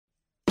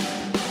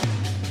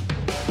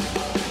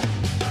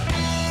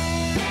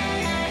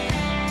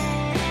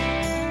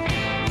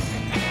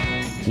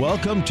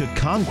Welcome to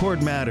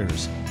Concord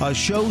Matters, a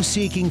show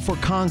seeking for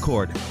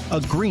concord,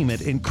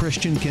 agreement in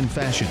Christian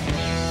confession.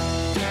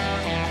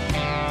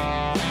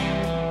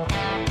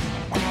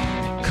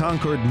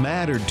 Concord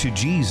mattered to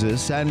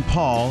Jesus and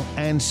Paul,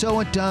 and so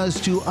it does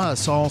to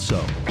us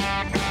also.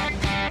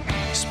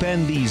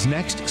 Spend these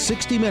next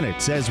 60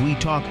 minutes as we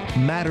talk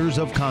matters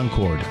of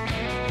Concord.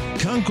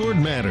 Concord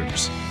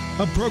Matters,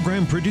 a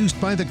program produced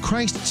by the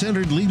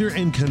Christ-centered leader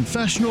in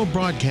confessional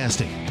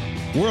broadcasting.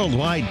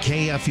 Worldwide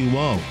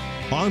KFUO.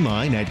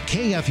 Online at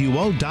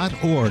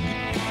kfuo.org.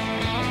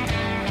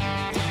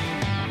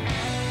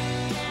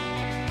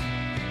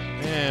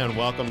 And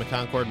welcome to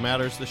Concord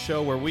Matters, the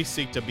show where we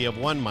seek to be of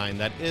one mind,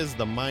 that is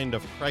the mind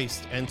of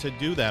Christ. And to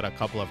do that, a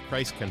couple of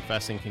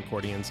Christ-confessing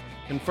Concordians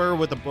confer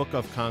with the Book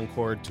of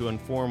Concord to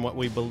inform what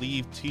we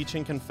believe, teach,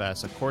 and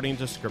confess according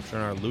to Scripture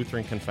in our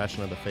Lutheran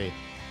Confession of the Faith.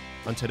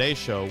 On today's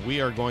show, we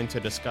are going to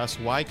discuss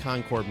why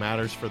Concord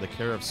matters for the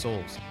care of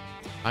souls.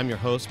 I'm your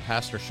host,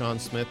 Pastor Sean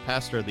Smith,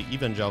 pastor of the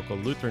Evangelical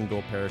Lutheran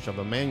Dual Parish of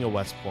Emmanuel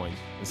West Point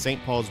in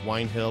St. Paul's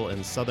Wine Hill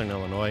in Southern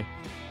Illinois.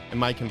 And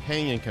my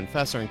companion,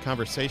 confessor, in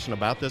conversation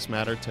about this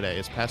matter today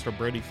is Pastor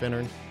Brady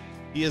Finnern.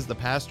 He is the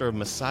pastor of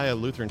Messiah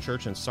Lutheran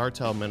Church in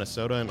Sartell,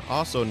 Minnesota, and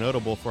also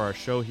notable for our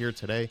show here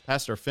today.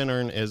 Pastor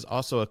Finnern is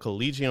also a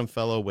Collegium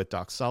Fellow with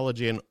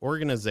Doxology, an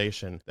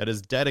organization that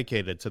is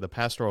dedicated to the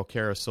pastoral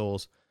care of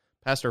souls.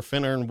 Pastor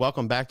Finnern,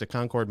 welcome back to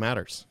Concord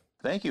Matters.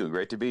 Thank you.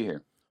 Great to be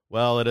here.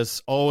 Well, it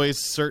is always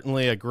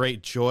certainly a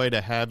great joy to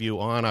have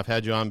you on. I've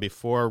had you on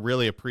before,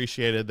 really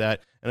appreciated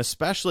that, and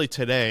especially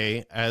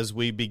today as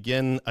we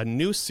begin a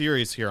new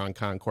series here on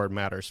Concord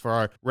Matters. For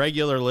our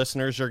regular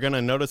listeners, you're going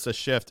to notice a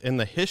shift in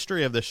the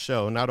history of the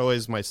show, not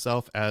always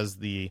myself as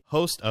the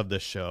host of the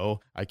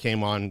show. I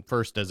came on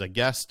first as a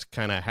guest,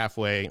 kind of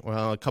halfway,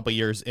 a couple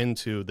years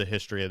into the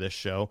history of this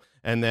show,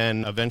 and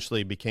then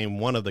eventually became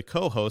one of the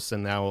co-hosts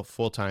and now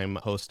full-time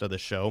host of the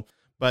show.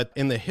 But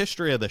in the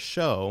history of the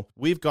show,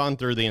 we've gone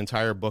through the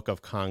entire Book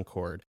of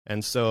Concord.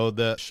 And so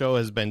the show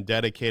has been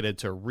dedicated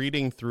to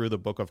reading through the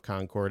Book of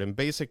Concord and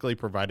basically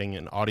providing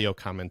an audio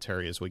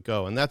commentary as we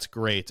go. And that's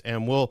great.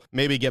 And we'll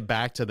maybe get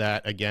back to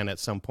that again at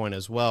some point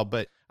as well.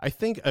 But I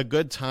think a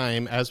good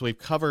time, as we've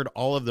covered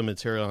all of the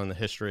material in the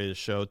history of the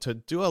show, to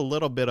do a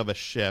little bit of a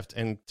shift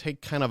and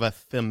take kind of a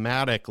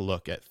thematic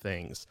look at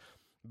things.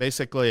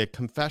 Basically, a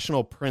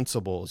confessional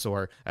principles,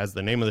 or as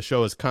the name of the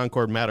show is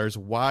Concord Matters,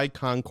 why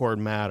Concord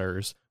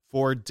matters,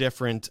 for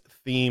different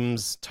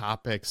themes,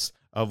 topics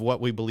of what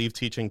we believe,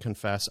 teach, and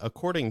confess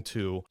according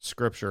to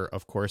Scripture,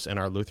 of course, in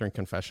our Lutheran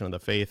Confession of the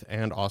Faith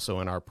and also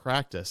in our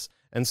practice.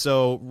 And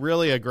so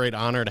really a great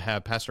honor to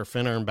have Pastor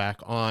Finnern back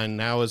on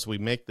now as we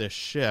make this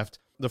shift.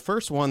 The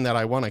first one that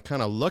I want to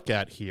kind of look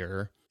at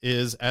here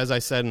is, as I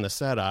said in the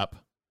setup,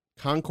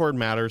 Concord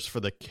matters for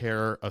the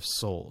care of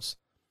souls.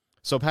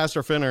 So,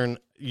 Pastor Finnern,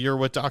 you're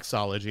with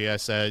Doxology. I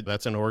said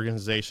that's an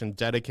organization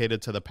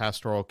dedicated to the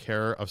pastoral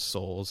care of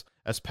souls.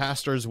 As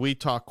pastors, we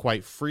talk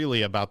quite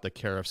freely about the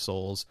care of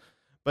souls.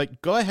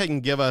 But go ahead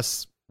and give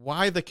us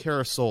why the care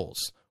of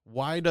souls.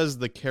 Why does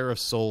the care of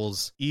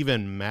souls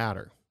even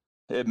matter?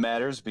 It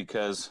matters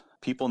because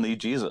people need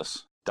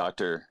Jesus.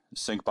 Dr.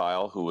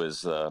 Sinkbeil, who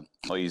is,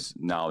 he's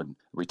now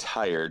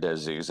retired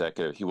as the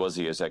executive. He was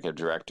the executive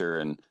director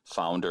and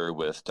founder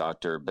with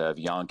Dr. Bev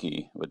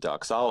Yankee with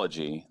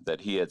Doxology,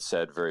 that he had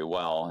said very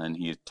well, and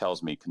he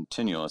tells me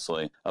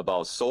continuously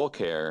about soul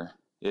care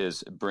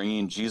is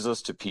bringing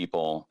Jesus to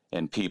people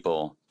and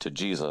people to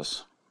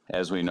Jesus.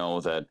 As we know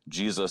that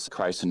Jesus,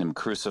 Christ and Him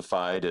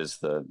crucified, is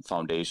the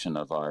foundation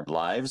of our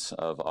lives,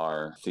 of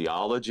our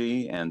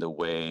theology, and the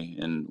way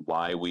and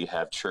why we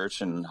have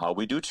church and how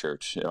we do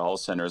church. It all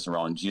centers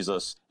around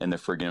Jesus and the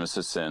forgiveness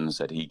of sins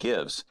that He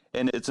gives.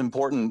 And it's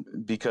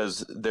important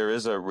because there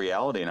is a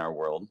reality in our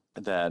world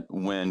that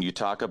when you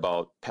talk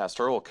about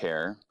pastoral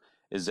care,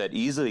 is that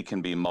easily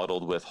can be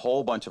muddled with a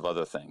whole bunch of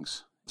other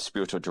things.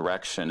 Spiritual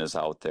direction is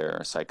out there,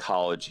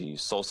 psychology,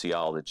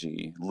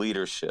 sociology,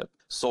 leadership,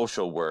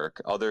 social work,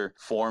 other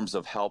forms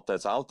of help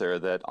that's out there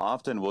that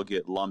often will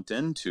get lumped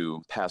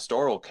into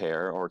pastoral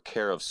care or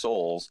care of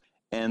souls.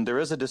 And there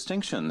is a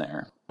distinction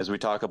there. As we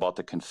talk about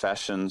the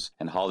confessions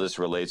and how this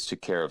relates to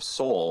care of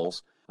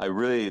souls, I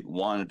really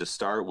wanted to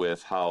start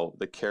with how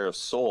the care of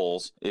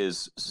souls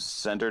is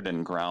centered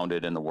and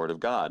grounded in the Word of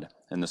God.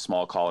 In the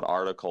Smalcald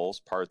Articles,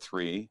 Part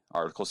 3,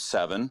 Article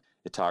 7,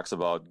 it talks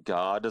about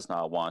God does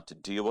not want to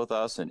deal with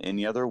us in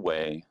any other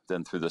way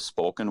than through the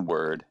spoken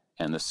word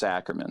and the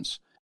sacraments.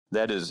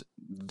 That is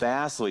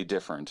vastly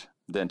different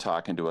than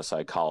talking to a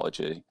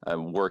psychology,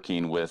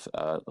 working with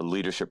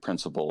leadership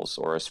principles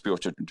or a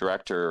spiritual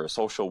director or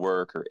social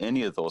work or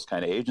any of those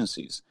kind of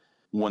agencies.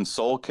 When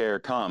soul care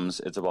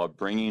comes, it's about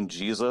bringing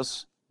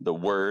Jesus, the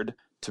Word,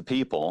 to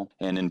people,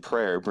 and in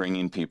prayer,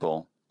 bringing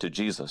people to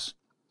Jesus.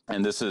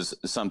 And this is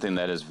something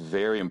that is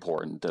very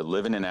important. The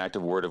living and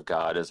active Word of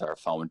God is our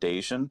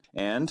foundation.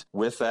 And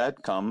with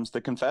that comes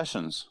the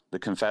confessions. The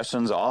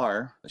confessions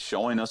are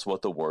showing us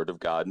what the Word of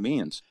God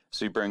means.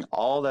 So you bring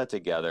all that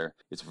together.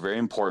 It's very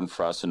important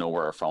for us to know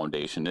where our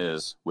foundation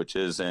is, which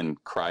is in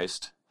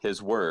Christ,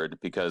 his word,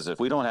 because if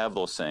we don't have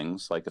those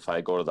things, like if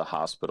I go to the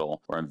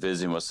hospital or I'm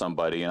visiting with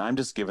somebody and I'm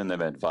just giving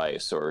them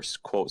advice or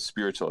quote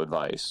spiritual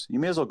advice, you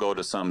may as well go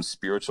to some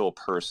spiritual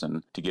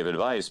person to give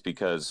advice,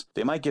 because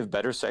they might give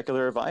better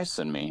secular advice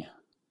than me.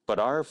 But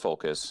our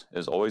focus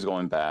is always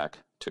going back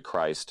to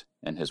Christ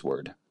and his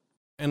word.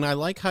 And I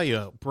like how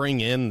you bring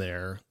in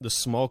there the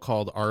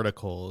Smalcald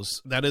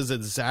articles. That is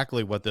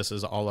exactly what this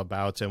is all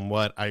about, and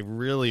what I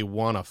really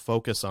want to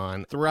focus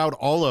on throughout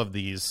all of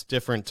these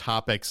different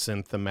topics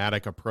and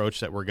thematic approach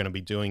that we're going to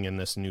be doing in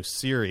this new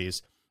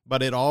series.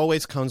 But it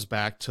always comes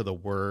back to the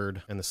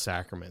word and the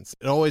sacraments.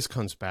 It always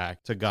comes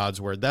back to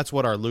God's word. That's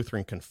what our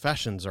Lutheran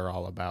confessions are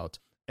all about.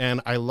 And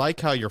I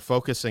like how you're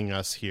focusing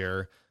us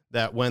here,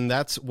 that when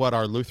that's what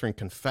our Lutheran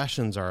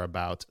confessions are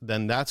about,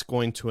 then that's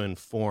going to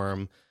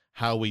inform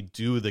how we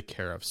do the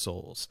care of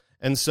souls.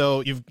 And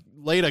so you've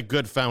laid a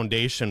good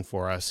foundation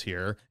for us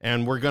here,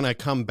 and we're going to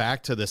come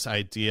back to this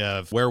idea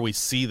of where we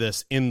see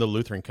this in the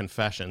Lutheran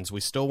confessions. We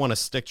still want to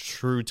stick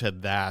true to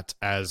that,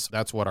 as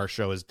that's what our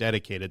show is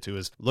dedicated to,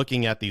 is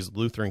looking at these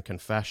Lutheran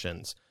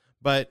confessions.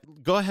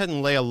 But go ahead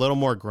and lay a little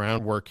more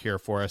groundwork here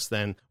for us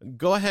then.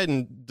 Go ahead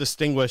and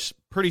distinguish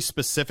pretty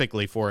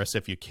specifically for us,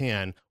 if you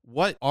can,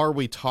 what are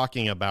we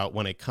talking about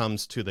when it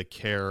comes to the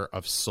care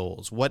of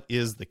souls? What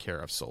is the care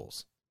of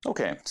souls?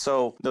 Okay,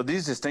 so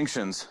these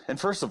distinctions, and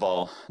first of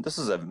all, this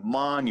is a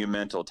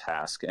monumental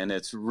task, and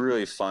it's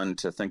really fun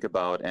to think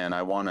about, and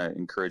I want to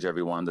encourage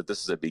everyone that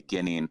this is a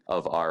beginning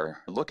of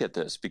our look at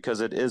this,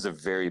 because it is a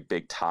very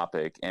big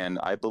topic, and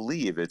I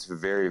believe it's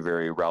very,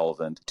 very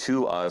relevant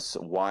to us,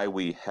 why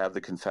we have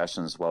the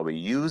confessions, why we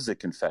use the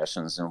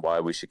confessions, and why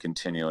we should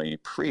continually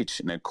preach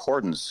in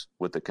accordance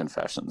with the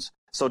confessions.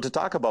 So to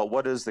talk about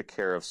what is the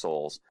care of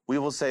souls, we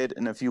will say it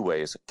in a few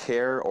ways.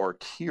 Care or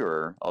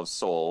cure of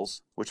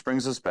souls, which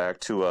brings us back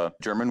to a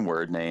German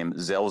word named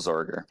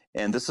Seelsorger.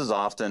 And this is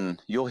often,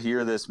 you'll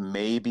hear this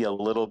maybe a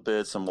little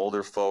bit, some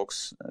older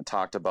folks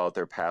talked about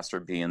their pastor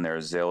being their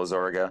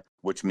Seelsorger,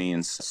 which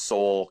means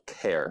soul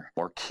care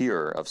or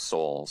cure of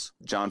souls.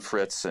 John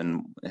Fritz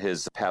in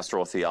his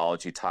pastoral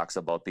theology talks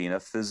about being a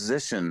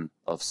physician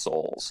of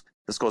souls.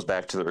 This goes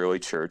back to the early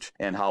church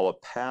and how a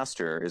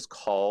pastor is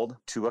called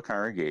to a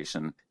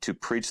congregation to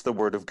preach the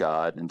word of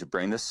God and to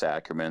bring the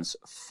sacraments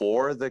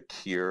for the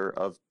cure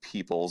of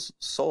people's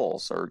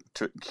souls, or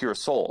to cure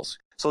souls.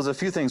 So there's a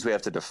few things we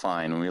have to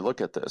define when we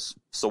look at this.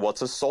 So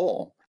what's a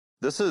soul?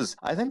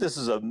 I think this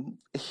is a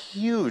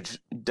huge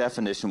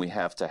definition we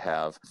have to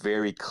have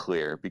very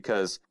clear,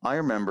 because I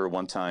remember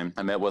one time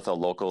I met with a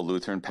local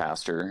Lutheran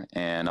pastor,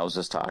 and I was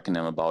just talking to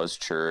him about his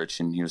church,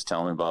 and he was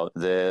telling me about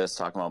this,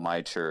 talking about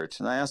my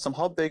church. And I asked him,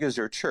 how big is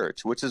your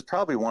church? Which is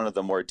probably one of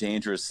the more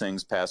dangerous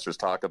things pastors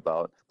talk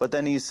about. But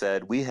then he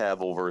said, we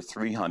have over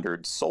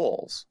 300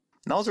 souls.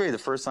 And that was really the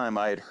first time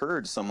I had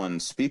heard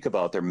someone speak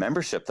about their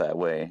membership that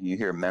way. You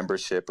hear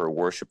membership or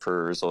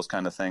worshipers, those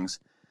kind of things.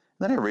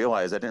 Then I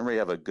realized I didn't really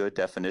have a good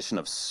definition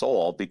of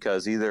soul,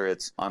 because either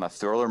it's on a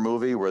thriller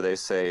movie where they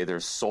say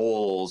there's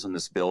souls in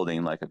this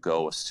building like a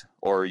ghost,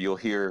 or you'll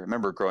hear,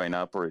 remember growing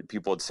up, where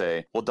people would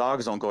say, well,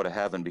 dogs don't go to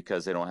heaven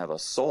because they don't have a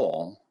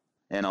soul.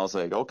 And I was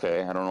like,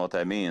 okay, I don't know what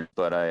that means,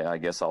 but I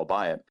guess I'll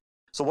buy it.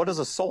 So what is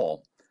a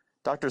soul?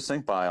 Dr.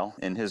 Sinkbeil,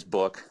 in his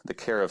book, The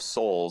Care of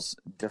Souls,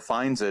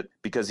 defines it,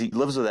 because he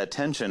lives with that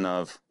tension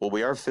of, well,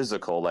 we are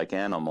physical like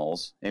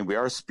animals, and we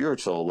are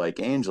spiritual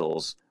like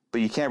angels, but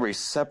you can't really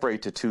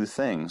separate the two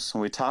things.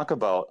 When we talk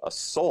about a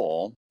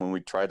soul, when we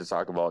try to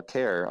talk about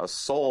care, a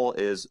soul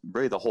is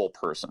really the whole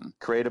person,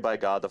 created by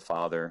God the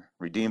Father,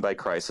 redeemed by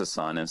Christ the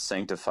Son, and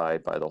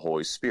sanctified by the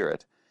Holy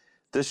Spirit.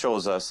 This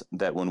shows us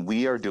that when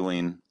we are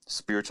doing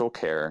spiritual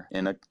care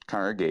in a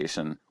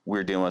congregation,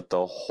 we're dealing with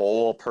the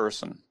whole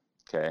person,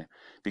 okay?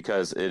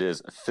 Because it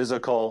is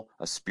physical,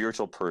 a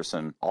spiritual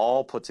person,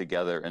 all put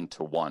together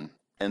into one.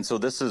 And so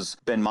this has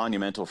been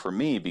monumental for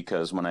me,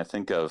 because when I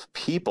think of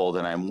people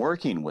that I'm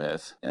working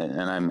with and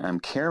I'm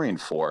caring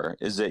for,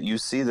 is that you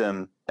see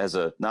them as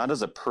not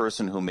as a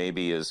person who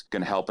maybe is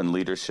going to help in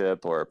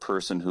leadership, or a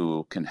person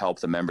who can help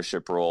the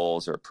membership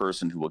roles, or a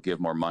person who will give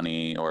more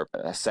money, or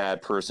a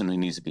sad person who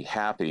needs to be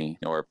happy,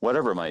 or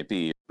whatever it might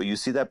be. But you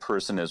see that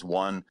person as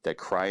one that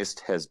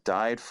Christ has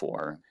died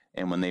for.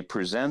 And when they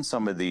present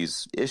some of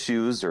these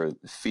issues or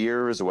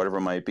fears or whatever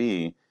it might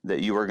be,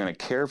 that you are going to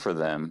care for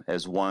them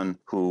as one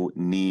who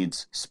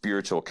needs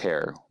spiritual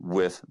care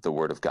with the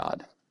Word of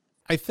God.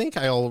 I think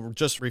I'll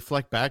just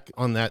reflect back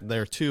on that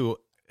there too,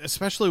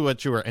 especially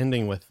what you were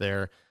ending with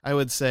there. I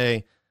would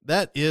say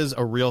that is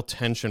a real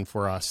tension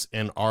for us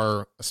in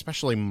our,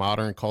 especially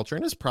modern culture,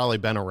 and it's probably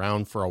been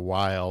around for a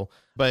while.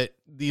 But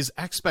these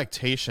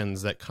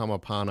expectations that come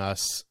upon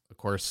us, of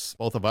course,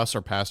 both of us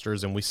are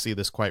pastors, and we see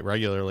this quite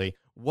regularly.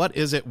 What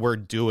is it we're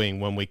doing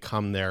when we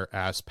come there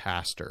as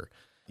pastor?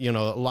 You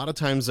know, a lot of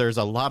times there's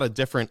a lot of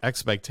different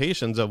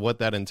expectations of what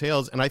that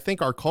entails. And I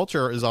think our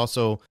culture is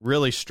also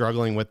really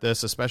struggling with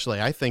this,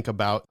 especially I think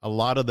about a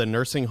lot of the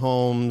nursing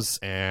homes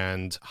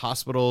and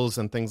hospitals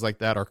and things like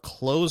that are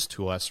closed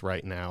to us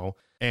right now.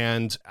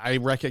 And I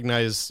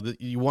recognize that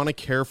you want to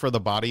care for the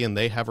body, and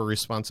they have a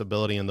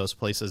responsibility in those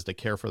places to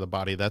care for the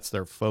body. That's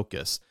their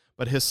focus.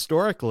 But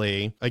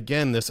historically,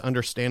 again, this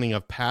understanding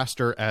of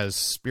pastor as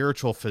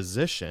spiritual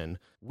physician,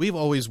 we've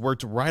always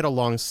worked right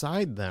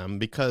alongside them,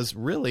 because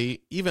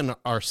really, even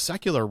our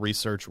secular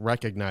research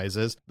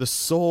recognizes the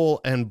soul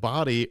and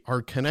body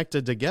are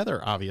connected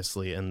together,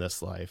 obviously, in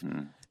this life.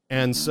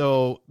 And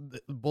so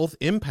both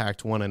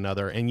impact one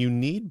another, and you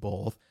need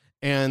both.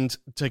 And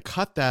to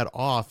cut that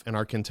off in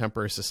our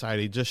contemporary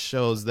society just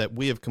shows that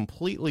we have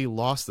completely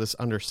lost this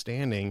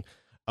understanding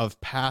of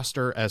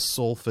pastor as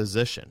sole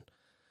physician.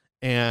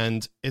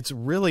 And it's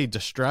really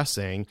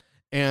distressing.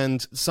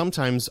 And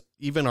sometimes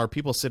even our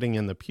people sitting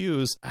in the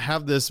pews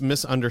have this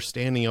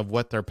misunderstanding of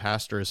what their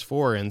pastor is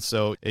for. And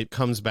so it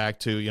comes back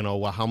to,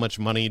 well, how much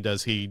money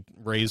does he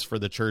raise for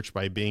the church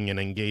by being an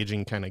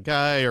engaging kind of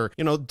guy, or,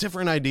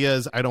 different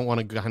ideas. I don't want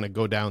to kind of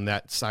go down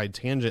that side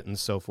tangent and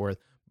so forth.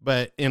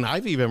 And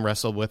I've even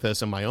wrestled with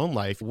this in my own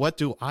life. What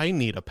do I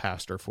need a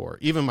pastor for?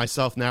 Even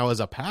myself now as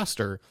a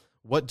pastor,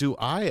 what do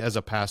I as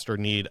a pastor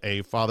need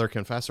a father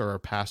confessor or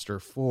pastor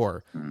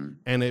for?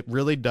 And it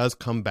really does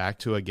come back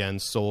to, again,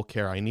 soul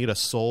care. I need a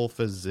soul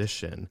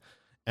physician.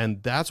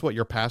 And that's what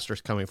your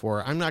pastor's coming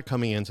for. I'm not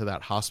coming into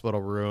that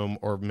hospital room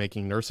or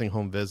making nursing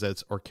home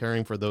visits or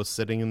caring for those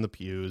sitting in the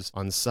pews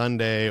on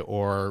Sunday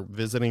or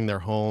visiting their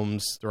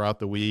homes throughout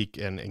the week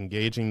and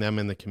engaging them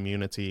in the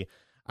community.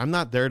 I'm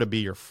not there to be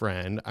your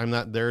friend. I'm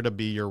not there to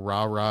be your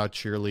rah-rah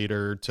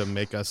cheerleader to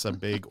make us a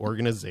big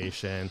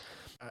organization.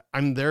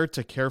 I'm there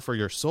to care for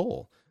your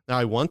soul. Now,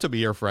 I want to be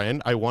your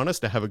friend. I want us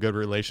to have a good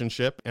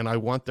relationship, and I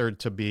want there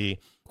to be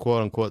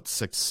quote unquote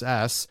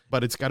success,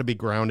 but it's got to be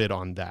grounded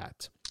on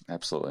that.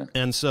 Absolutely.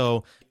 And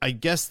so I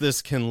guess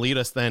this can lead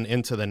us then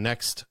into the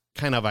next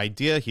kind of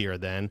idea here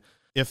then.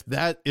 If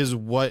that is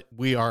what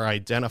we are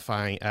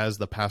identifying as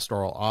the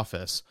pastoral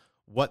office,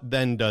 what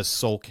then does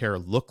soul care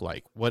look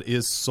like? What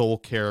is soul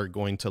care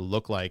going to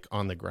look like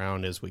on the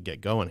ground as we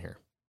get going here?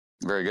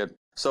 Very good.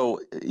 So,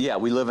 yeah,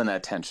 we live in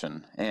that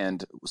tension.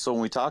 And so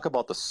when we talk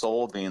about the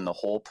soul being the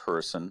whole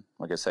person,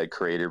 like I said,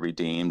 created,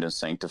 redeemed, and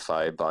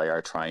sanctified by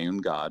our triune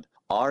God,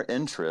 our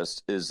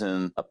interest is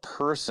in a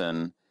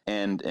person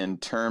and in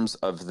terms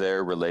of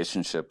their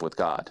relationship with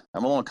God.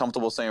 I'm a little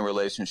uncomfortable saying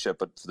relationship,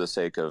 but for the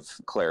sake of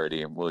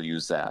clarity, we'll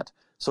use that.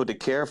 So to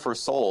care for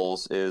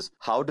souls is,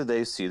 how do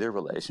they see their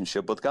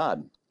relationship with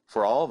God?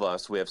 For all of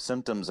us, we have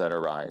symptoms that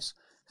arise: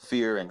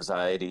 fear,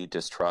 anxiety,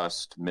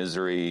 distrust,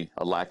 misery,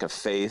 a lack of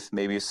faith,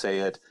 maybe you say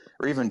it,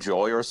 or even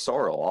joy or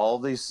sorrow. All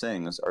these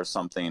things are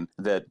something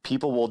that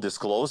people will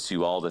disclose to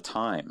you all the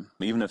time,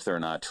 even if they're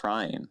not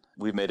trying.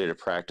 We've made it a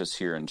practice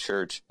here in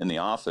church, in the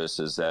office,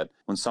 is that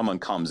when someone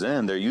comes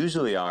in, they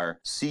usually are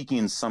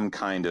seeking some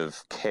kind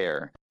of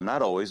care.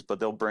 Not always, but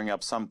they'll bring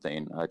up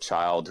something. A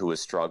child who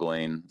is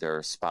struggling,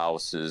 their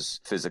spouse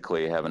is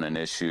physically having an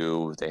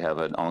issue, they have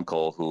an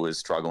uncle who is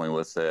struggling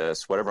with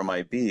this, whatever it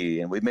might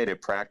be. And we've made it a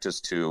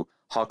practice to,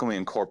 how can we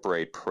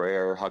incorporate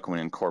prayer? How can we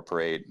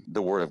incorporate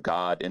the Word of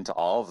God into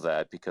all of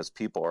that? Because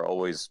people are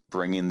always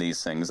bringing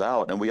these things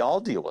out, and we all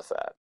deal with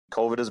that.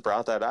 COVID has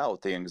brought that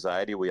out, the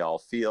anxiety we all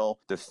feel,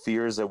 the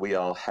fears that we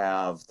all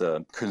have,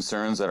 the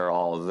concerns that are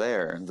all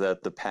there,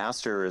 that the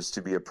pastor is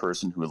to be a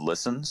person who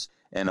listens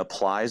and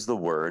applies the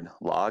word,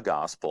 law,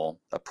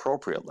 gospel,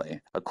 appropriately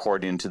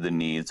according to the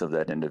needs of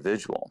that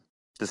individual.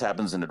 This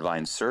happens in a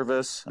divine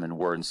service and in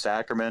word and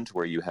sacrament,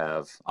 where you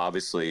have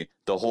obviously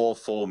the whole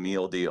full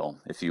meal deal,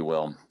 if you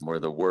will, where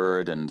the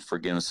word and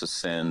forgiveness of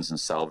sins and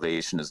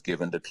salvation is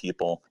given to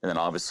people. And then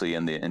obviously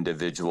in the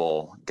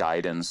individual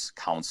guidance,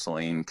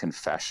 counseling,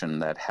 confession,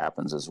 that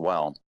happens as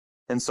well.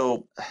 And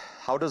so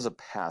how does a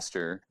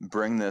pastor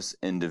bring this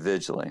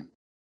individually?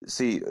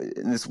 See,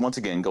 this once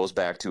again goes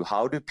back to,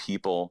 how do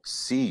people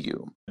see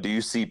you? Do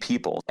you see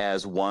people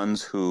as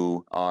ones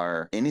who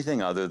are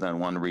anything other than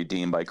one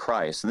redeemed by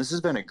Christ? And this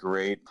has been a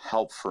great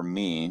help for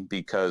me,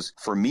 because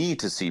for me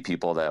to see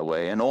people that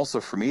way, and also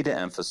for me to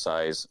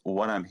emphasize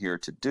what I'm here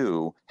to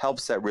do,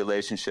 helps that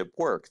relationship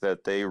work,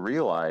 that they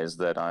realize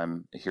that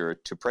I'm here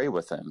to pray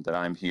with them, that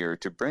I'm here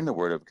to bring the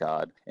Word of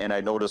God. And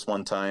I noticed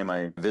one time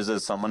I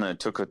visited someone, and it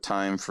took a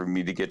time for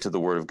me to get to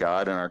the Word of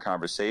God in our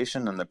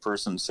conversation, and the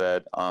person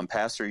said,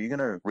 Pastor, are you going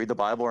to read the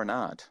Bible or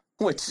not?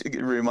 Which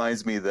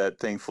reminds me that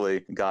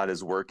thankfully God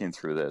is working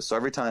through this. So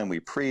every time we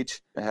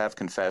preach, have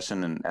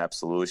confession and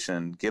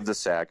absolution, give the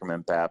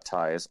sacrament,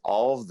 baptize,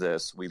 all of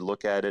this, we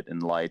look at it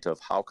in light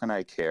of, how can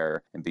I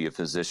care and be a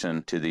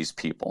physician to these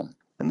people?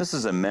 And this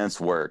is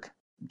immense work.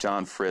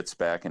 John Fritz,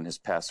 back in his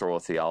pastoral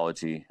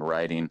theology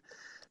writing,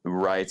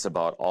 writes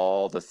about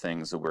all the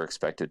things that we're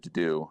expected to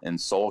do in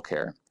soul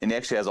care. And he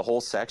actually has a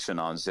whole section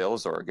on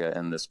Seelsorge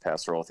in this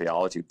pastoral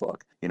theology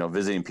book. You know,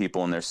 visiting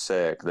people when they're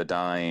sick, the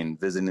dying,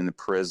 visiting the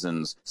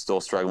prisons, still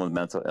struggling with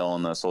mental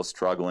illness, still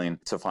struggling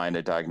to find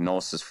a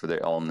diagnosis for their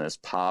illness,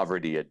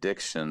 poverty,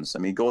 addictions. I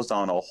mean, he goes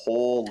down a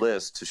whole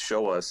list to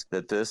show us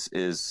that this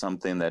is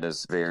something that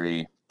is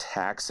very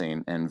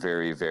taxing and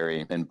very,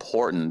 very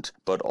important,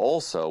 but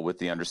also with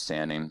the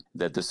understanding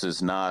that this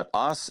is not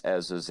us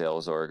as a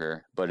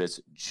Seelsorger, but it's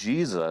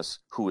Jesus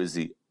who is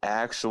the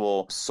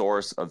actual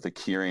source of the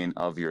curing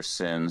of your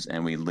sins,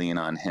 and we lean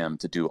on him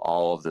to do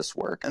all of this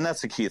work. And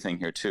that's the key thing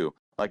here too.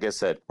 Like I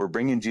said, we're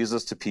bringing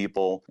Jesus to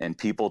people and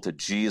people to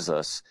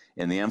Jesus,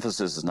 and the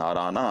emphasis is not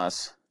on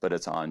us, but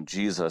it's on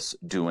Jesus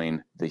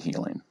doing the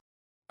healing.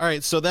 All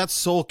right, so that's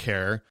soul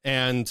care,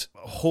 and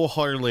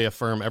wholeheartedly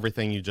affirm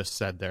everything you just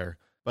said there.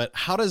 But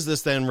how does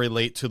this then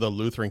relate to the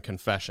Lutheran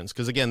Confessions?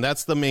 Because again,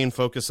 that's the main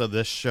focus of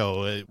this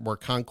show. Where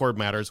Concord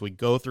Matters, we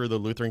go through the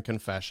Lutheran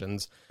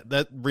Confessions.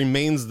 That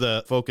remains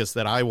the focus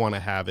that I want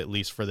to have, at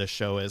least for this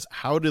show, is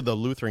how do the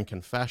Lutheran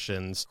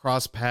Confessions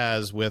cross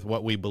paths with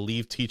what we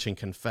believe, teach, and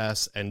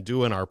confess, and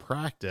do in our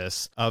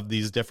practice of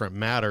these different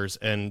matters?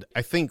 And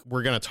I think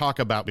we're going to talk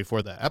about,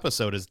 before the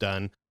episode is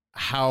done,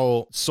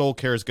 how soul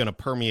care is going to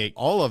permeate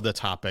all of the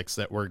topics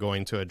that we're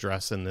going to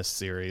address in this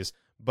series.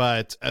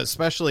 But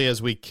especially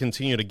as we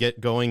continue to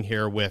get going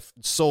here with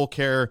soul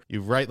care,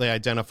 you've rightly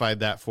identified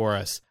that for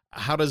us.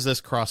 How does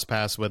this cross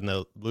paths with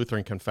the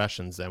Lutheran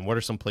Confessions then? What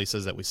are some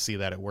places that we see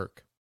that at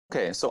work?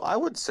 Okay, so I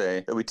would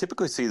say that we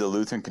typically see the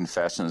Lutheran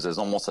Confessions as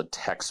almost a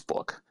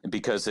textbook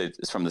because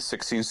it's from the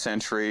 16th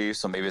century,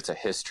 so maybe it's a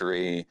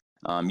history.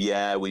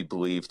 We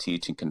believe,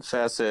 teach, and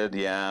confess it.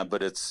 Yeah,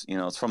 but it's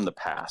from the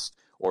past.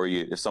 Or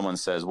if someone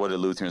says, what do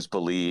Lutherans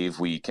believe,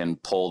 we can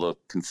pull the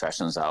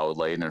confessions out,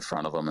 lay it in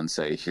front of them and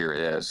say, here it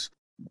is.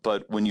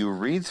 But when you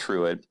read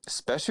through it,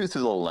 especially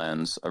through the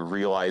lens of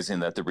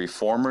realizing that the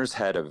Reformers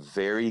had a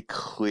very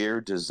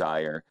clear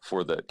desire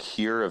for the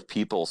cure of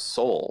people's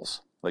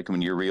souls, like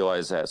when you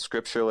realize that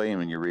scripturally and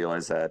when you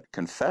realize that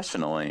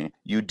confessionally,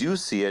 you do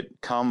see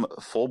it come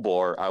full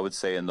bore, I would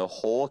say, in the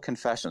whole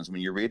confessions.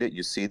 When you read it,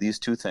 you see these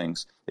two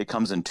things. It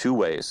comes in two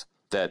ways.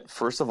 That,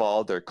 first of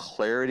all, their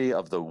clarity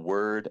of the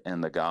word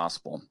and the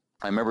gospel.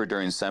 I remember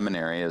during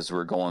seminary, as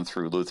we're going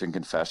through Lutheran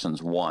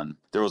Confessions 1,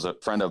 there was a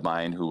friend of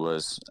mine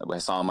I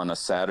saw him on a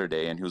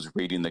Saturday, and he was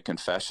reading the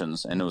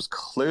confessions, and it was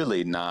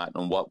clearly not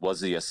on what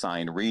was the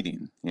assigned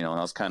reading. And that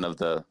was kind of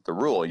the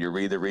rule. You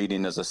read the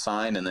reading as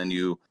assigned, and then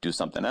you do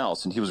something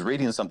else. And he was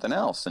reading something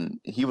else, and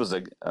he was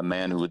a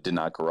man who did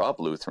not grow up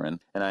Lutheran.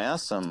 And I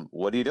asked him,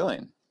 what are you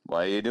doing?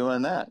 Why are you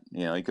doing that?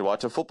 You could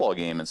watch a football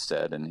game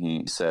instead. And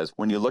he says,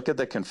 when you look at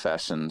the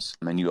confessions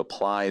and you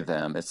apply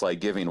them, it's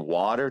like giving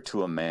water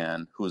to a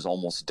man who is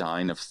almost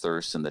dying of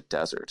thirst in the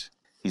desert.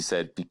 He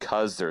said,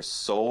 because they're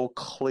so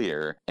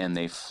clear and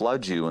they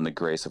flood you in the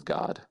grace of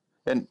God.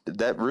 And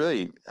that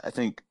really, I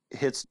think,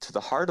 hits to the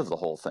heart of the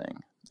whole thing,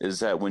 is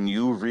that when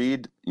you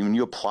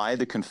apply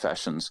the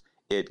confessions,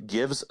 it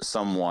gives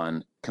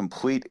someone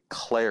complete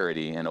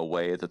clarity in a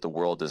way that the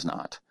world does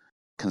not.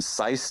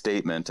 Concise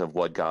statement of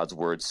what God's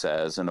word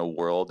says in a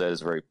world that is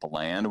very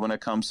bland when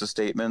it comes to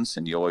statements,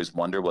 and you always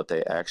wonder what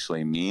they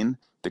actually mean.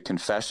 The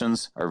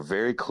confessions are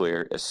very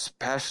clear,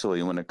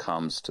 especially when it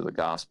comes to the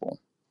gospel.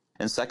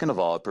 And second of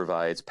all, it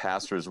provides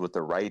pastors with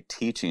the right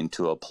teaching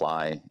to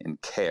apply in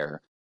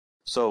care.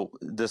 So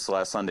this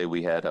last Sunday,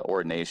 we had an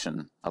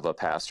ordination of a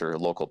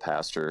local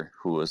pastor,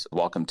 who was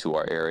welcome to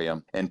our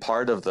area. And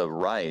part of the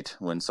rite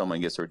when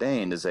someone gets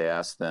ordained is they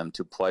ask them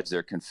to pledge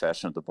their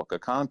confession of the Book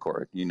of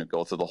Concord.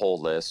 Go through the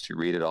whole list, you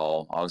read it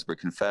all, Augsburg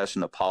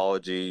Confession,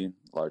 Apology,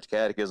 Large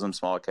Catechism,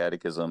 Small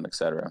Catechism,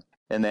 etc.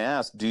 And they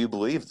ask, do you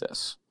believe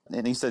this?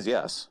 And he says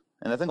yes.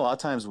 And I think a lot of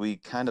times we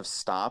kind of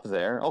stop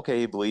there.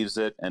 Okay, he believes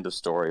it, end of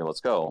story, let's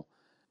go.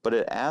 But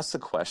it asks the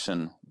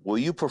question, will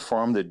you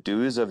perform the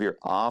duties of your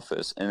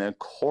office in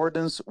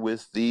accordance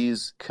with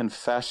these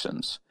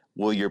confessions?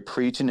 Will your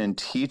preaching and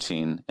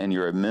teaching and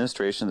your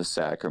administration of the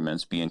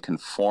sacraments be in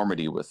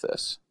conformity with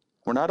this?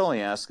 We're not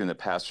only asking the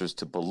pastors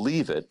to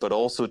believe it, but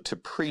also to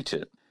preach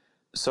it.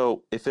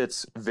 So if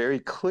it's very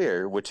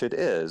clear, which it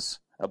is,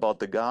 about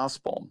the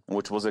gospel,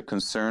 which was a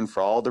concern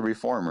for all the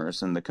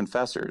reformers and the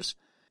confessors,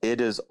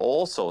 it is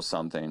also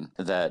something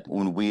that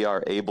when we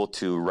are able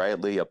to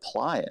rightly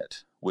apply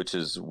it, which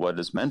is what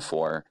it's meant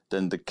for,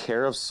 then the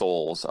care of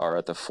souls are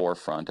at the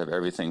forefront of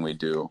everything we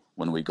do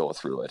when we go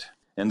through it.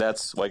 And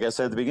that's, like I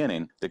said at the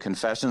beginning, the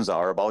confessions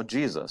are about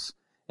Jesus.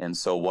 And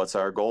so what's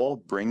our goal?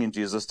 Bringing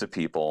Jesus to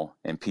people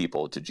and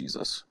people to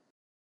Jesus.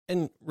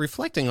 And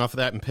reflecting off of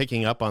that and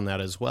picking up on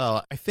that as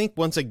well, I think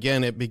once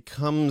again, it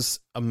becomes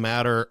a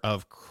matter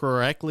of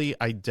correctly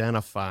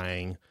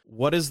identifying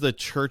what is the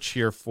church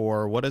here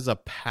for, what is a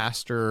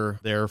pastor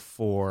there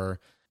for.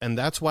 And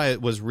that's why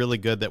it was really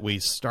good that we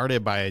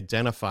started by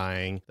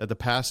identifying that the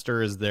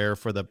pastor is there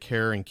for the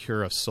care and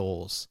cure of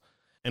souls.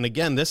 And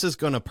again, this is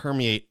going to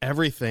permeate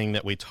everything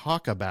that we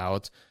talk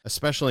about,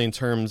 especially in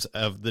terms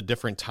of the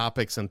different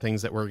topics and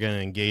things that we're going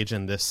to engage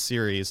in this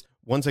series.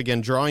 Once again,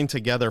 drawing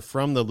together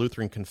from the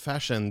Lutheran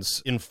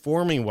Confessions,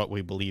 informing what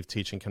we believe,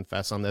 teach, and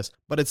confess on this,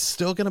 but it's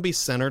still going to be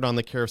centered on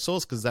the care of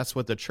souls because that's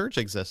what the church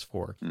exists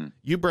for.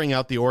 You bring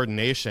out the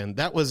ordination.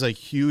 That was a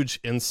huge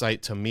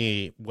insight to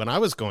me when I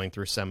was going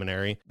through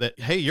seminary that,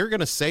 hey, you're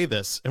going to say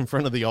this in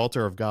front of the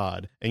altar of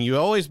God, and you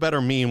always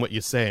better mean what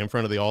you say in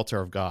front of the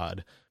altar of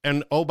God.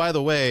 And oh, by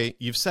the way,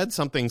 you've said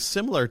something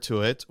similar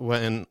to it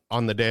when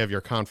on the day of your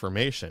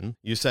confirmation.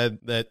 You said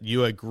that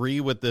you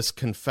agree with this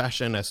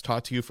confession as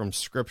taught to you from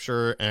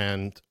Scripture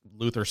and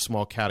Luther's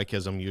Small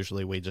Catechism,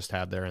 usually we just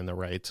have there in the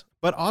right.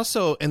 But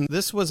also, and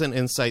this was an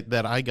insight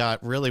that I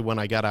got really when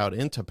I got out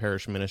into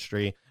parish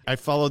ministry, I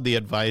followed the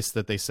advice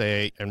that they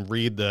say and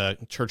read the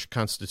church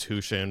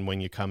constitution when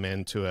you come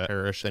into a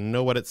parish and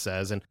know what it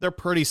says. And they're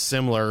pretty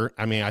similar.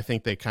 I mean, I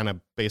think they kind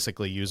of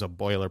basically use a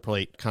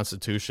boilerplate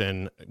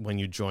constitution when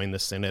you join the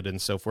synod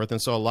and so forth.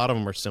 And so a lot of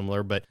them are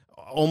similar, but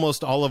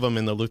almost all of them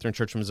in the Lutheran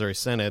Church Missouri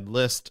Synod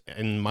list,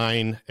 in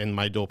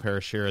my dual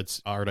parish here,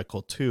 it's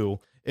Article 2.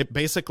 It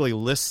basically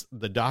lists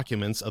the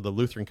documents of the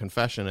Lutheran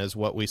Confession as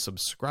what we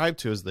subscribe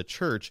to as the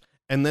church.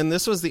 And then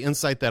this was the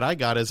insight that I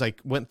got as I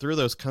went through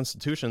those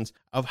constitutions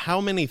of how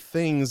many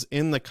things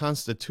in the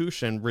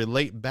Constitution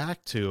relate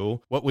back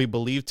to what we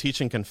believe, teach,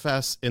 and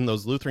confess in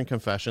those Lutheran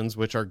confessions,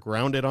 which are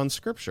grounded on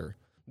Scripture.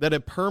 That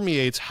it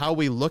permeates how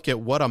we look at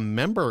what a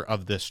member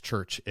of this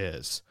church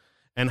is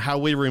and how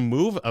we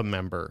remove a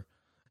member,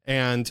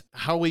 and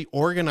how we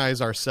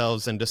organize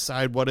ourselves and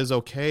decide what is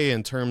okay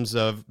in terms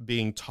of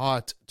being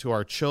taught to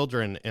our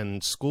children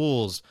in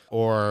schools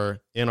or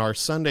in our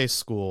Sunday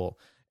school,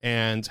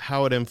 and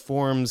how it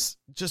informs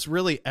just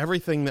really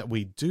everything that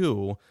we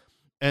do.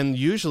 And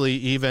usually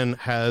even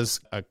has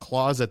a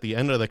clause at the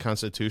end of the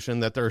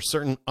Constitution that there are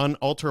certain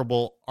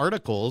unalterable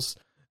articles.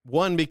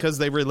 One, because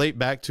they relate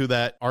back to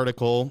that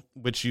article,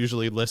 which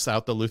usually lists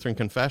out the Lutheran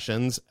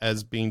confessions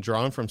as being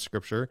drawn from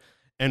Scripture.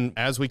 And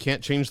as we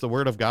can't change the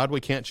Word of God, we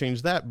can't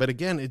change that. But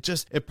again,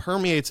 it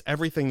permeates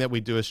everything that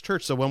we do as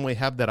church. So when we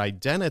have that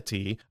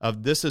identity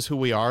of this is who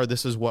we are,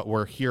 this is what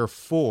we're here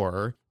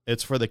for,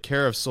 it's for the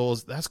care of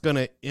souls, that's going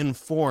to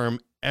inform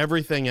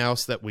everything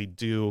else that we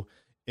do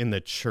in the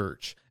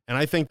church. And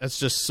I think that's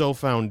just so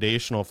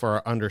foundational for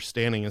our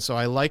understanding. And so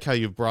I like how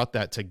you've brought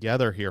that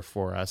together here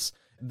for us.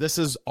 This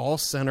is all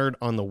centered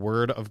on the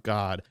Word of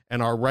God,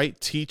 and our right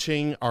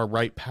teaching, our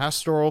right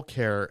pastoral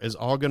care is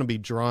all going to be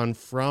drawn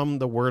from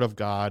the Word of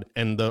God.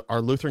 And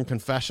our Lutheran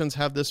confessions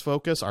have this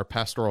focus. Our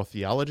pastoral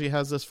theology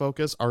has this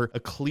focus. Our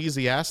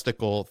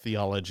ecclesiastical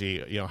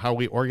theology, how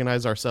we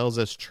organize ourselves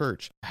as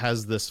church,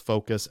 has this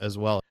focus as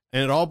well.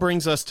 And it all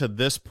brings us to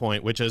this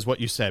point, which is what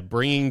you said,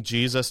 bringing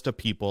Jesus to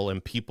people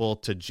and people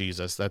to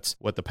Jesus. That's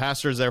what the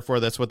pastor is there for.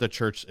 That's what the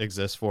church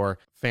exists for.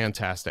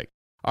 Fantastic.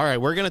 All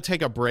right, we're going to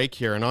take a break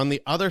here. And on the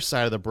other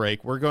side of the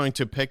break, we're going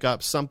to pick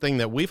up something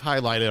that we've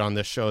highlighted on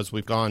this show as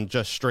we've gone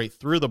just straight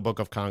through the Book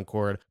of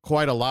Concord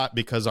quite a lot,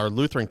 because our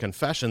Lutheran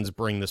confessions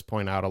bring this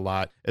point out a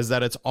lot, is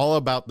that it's all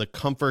about the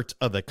comfort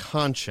of the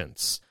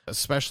conscience.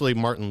 Especially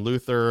Martin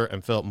Luther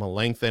and Philip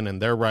Melanchthon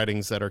and their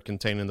writings that are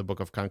contained in the Book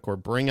of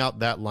Concord bring out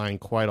that line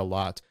quite a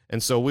lot.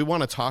 And so we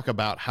want to talk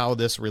about how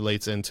this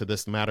relates into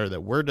this matter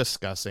that we're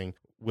discussing,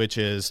 which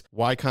is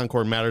why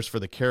Concord matters for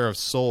the care of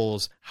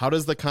souls. How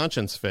does the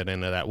conscience fit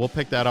into that? We'll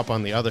pick that up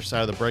on the other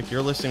side of the break.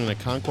 You're listening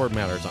to Concord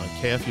Matters on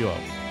KFUO.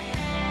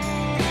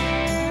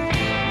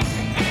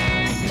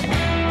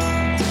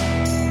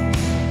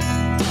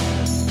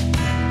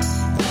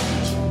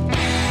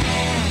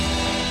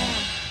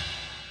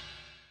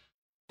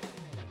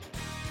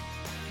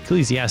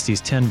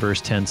 Ecclesiastes 10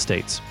 verse 10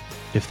 states,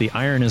 "If the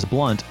iron is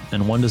blunt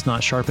and one does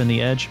not sharpen the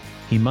edge,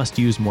 he must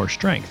use more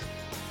strength.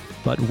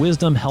 But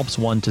wisdom helps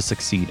one to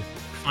succeed.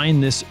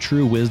 Find this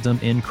true wisdom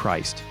in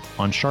Christ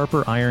on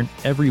Sharper Iron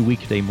every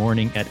weekday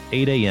morning at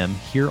 8 a.m.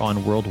 here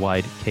on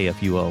Worldwide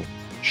KFUO.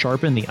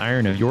 Sharpen the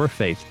iron of your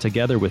faith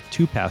together with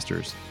two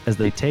pastors as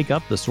they take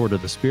up the sword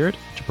of the Spirit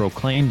to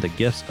proclaim the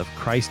gifts of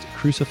Christ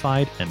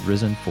crucified and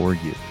risen for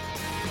you."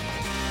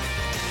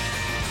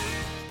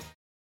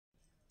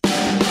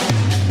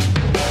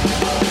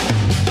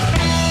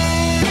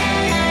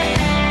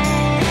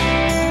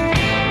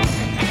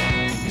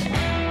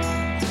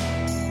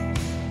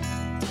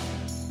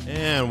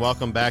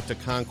 Welcome back to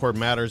Concord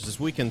Matters as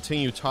we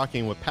continue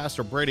talking with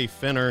Pastor Brady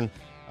Finnern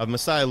of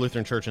Messiah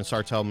Lutheran Church in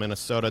Sartell,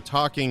 Minnesota,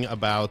 talking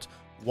about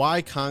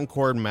why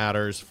Concord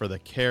matters for the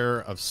care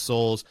of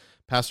souls.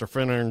 Pastor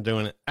Finnern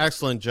doing an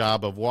excellent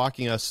job of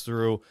walking us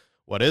through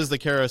what is the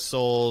care of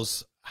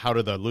souls, how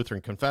do the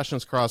Lutheran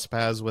confessions cross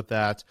paths with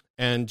that.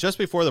 And just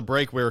before the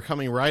break, we were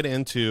coming right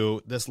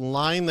into this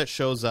line that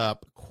shows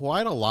up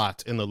quite a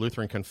lot in the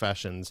Lutheran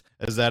confessions,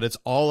 is that it's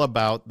all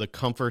about the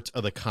comfort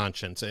of the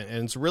conscience,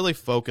 and it's really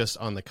focused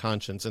on the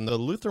conscience. And the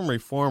Lutheran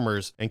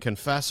reformers and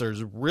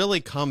confessors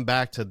really come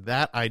back to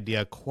that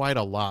idea quite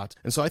a lot.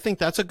 And so I think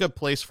that's a good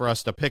place for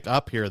us to pick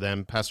up here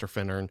then, Pastor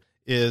Finnern,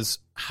 is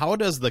how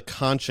does the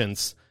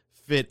conscience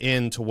fit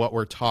into what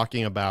we're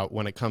talking about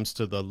when it comes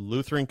to the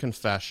Lutheran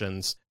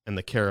confessions and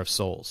the care of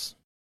souls?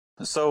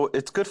 So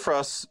it's good for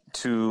us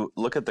to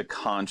look at the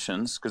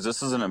conscience, because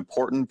this is an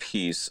important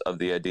piece of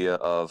the idea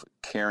of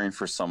caring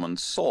for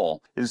someone's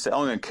soul. It's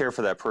only going to care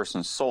for that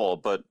person's soul,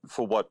 but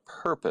for what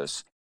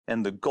purpose?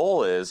 And the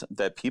goal is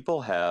that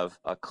people have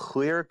a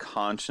clear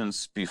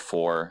conscience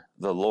before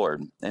the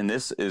Lord. And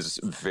this is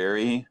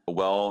very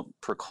well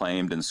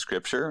proclaimed in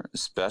Scripture,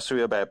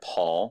 especially by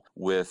Paul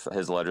with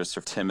his letters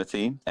to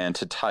Timothy and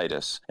to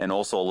Titus, and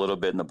also a little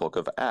bit in the book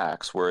of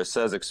Acts, where it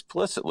says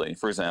explicitly,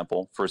 for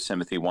example, 1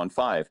 Timothy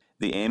 1:5,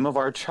 the aim of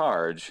our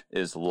charge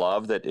is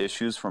love that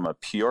issues from a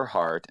pure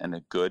heart and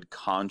a good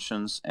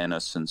conscience and a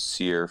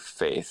sincere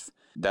faith.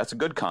 That's a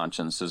good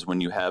conscience, is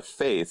when you have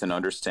faith and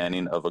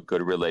understanding of a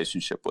good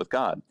relationship with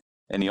God.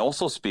 And he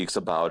also speaks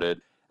about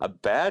it. A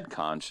bad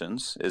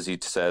conscience, as he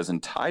says in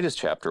Titus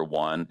chapter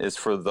 1, is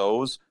for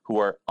those who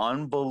are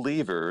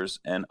unbelievers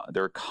and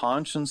their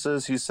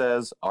consciences, he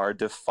says, are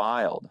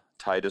defiled.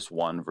 Titus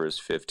 1 verse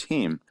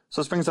 15.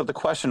 So this brings up the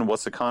question,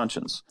 what's the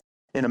conscience?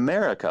 In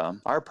America,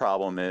 our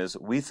problem is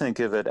we think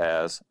of it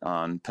as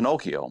on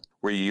Pinocchio,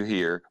 where you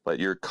hear, let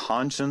your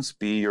conscience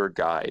be your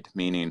guide,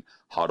 meaning,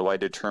 how do I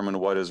determine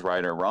what is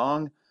right or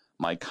wrong?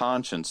 My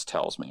conscience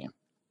tells me.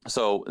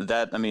 So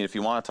that, if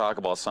you want to talk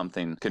about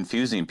something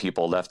confusing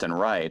people left and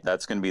right,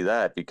 that's going to be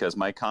that, because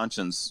my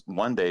conscience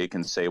one day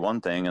can say one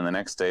thing and the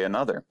next day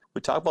another. We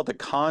talk about the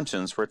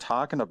conscience, we're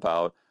talking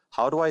about,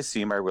 how do I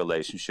see my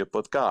relationship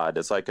with God?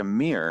 It's like a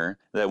mirror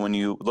that when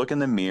you look in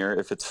the mirror,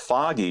 if it's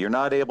foggy, you're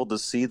not able to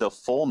see the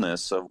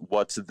fullness of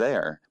what's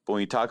there. But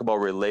when you talk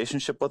about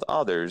relationship with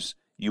others,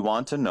 you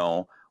want to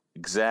know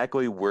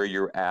exactly where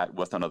you're at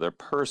with another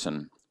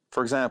person.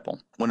 For example,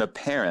 when a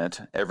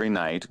parent every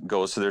night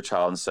goes to their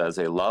child and says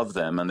they love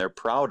them and they're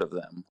proud of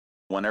them,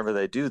 whenever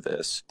they do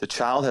this, the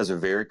child has a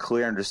very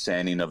clear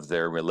understanding of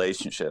their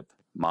relationship.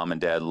 Mom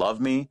and dad love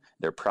me,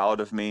 they're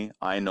proud of me,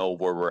 I know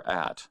where we're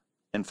at.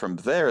 And from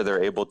there,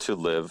 they're able to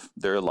live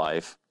their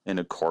life in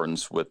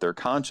accordance with their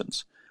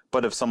conscience.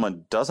 But if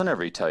someone doesn't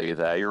ever tell you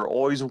that, you're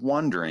always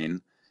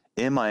wondering,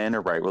 am I in a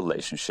right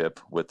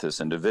relationship with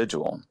this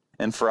individual?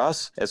 And for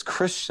us as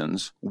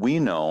Christians, we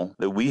know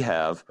that we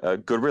have a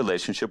good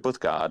relationship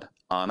with God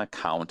on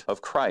account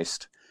of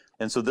Christ.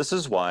 And so this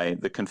is why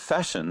the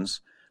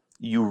confessions,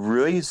 you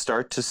really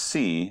start to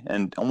see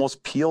and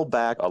almost peel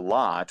back a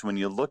lot when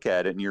you look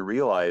at it and you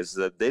realize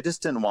that they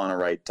just didn't want to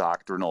write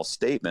doctrinal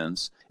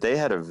statements. They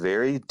had a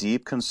very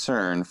deep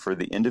concern for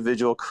the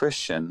individual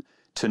Christian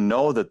to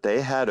know that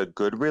they had a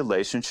good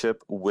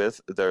relationship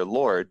with their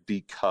Lord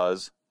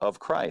because of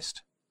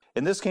Christ.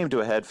 And this came to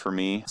a head for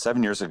me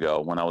 7 years ago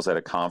when I was at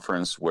a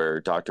conference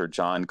where Dr.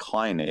 John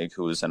Kleinig,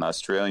 who is an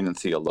Australian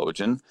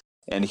theologian,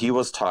 and he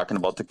was talking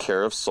about the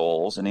care of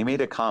souls, and he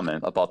made a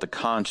comment about the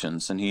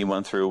conscience, and he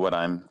went through what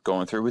I'm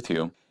going through with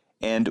you.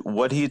 And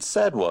what he'd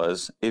said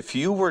was, if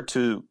you were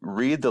to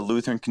read the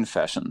Lutheran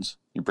Confessions,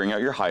 you bring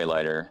out your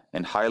highlighter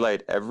and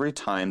highlight every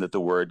time that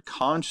the word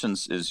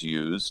conscience is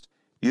used,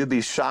 you'd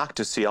be shocked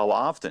to see how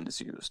often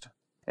it's used.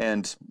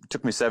 And it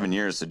took me 7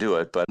 years to do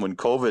it, but when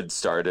COVID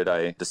started,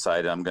 I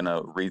decided I'm going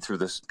to read through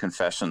the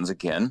Confessions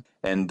again,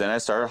 and then I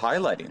started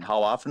highlighting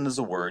how often is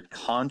the word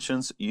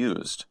conscience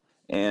used.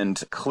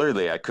 And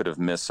clearly, I could have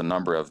missed a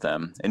number of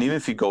them. And even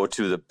if you go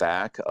to the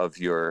back of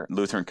your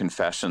Lutheran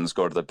Confessions,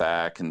 go to the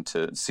back and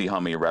to see how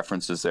many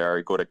references there are,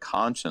 you go to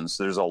conscience,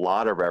 there's a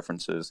lot of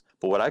references.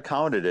 But what I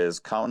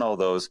counting all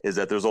those, is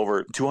that there's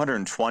over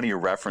 220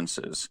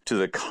 references to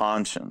the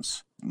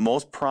conscience.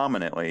 Most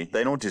prominently,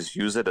 they don't just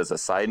use it as a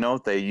side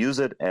note, they use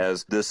it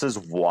as this is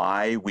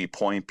why we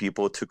point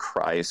people to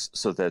Christ,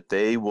 so that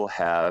they will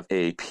have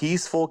a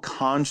peaceful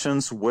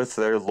conscience with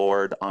their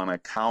Lord on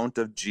account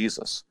of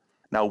Jesus.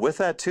 Now, with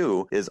that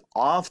too, is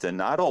often,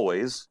 not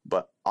always,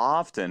 but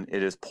often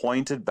it is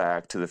pointed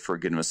back to the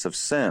forgiveness of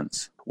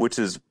sins, which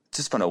has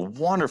just been a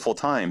wonderful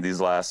time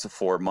these last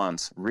 4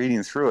 months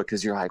reading through it,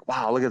 because you're like,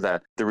 wow, look at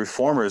that. The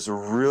reformers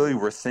really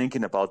were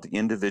thinking about the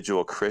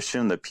individual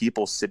Christian, the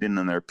people sitting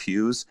in their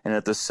pews, and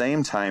at the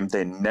same time,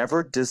 they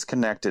never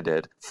disconnected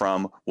it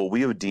from what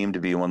we would deem to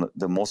be one of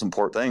the most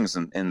important things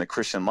in the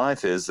Christian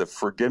life, is the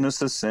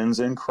forgiveness of sins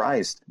in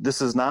Christ.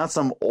 This is not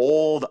some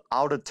old,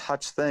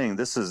 out-of-touch thing.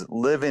 This is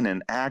living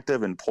and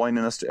active and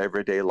pointing us to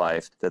everyday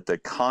life, that the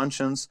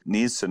conscience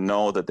needs to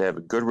know that they have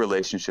a good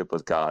relationship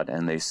with God,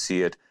 and they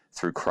see it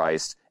through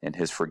Christ and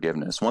his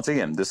forgiveness. Once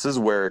again, this is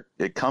where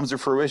it comes to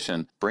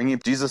fruition, bringing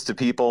Jesus to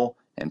people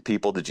and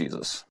people to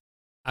Jesus.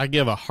 I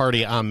give a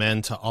hearty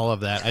amen to all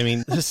of that. I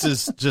mean, this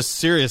is just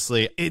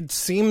seriously, it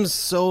seems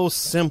so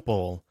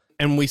simple,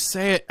 and we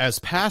say it as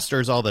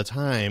pastors all the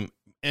time.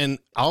 And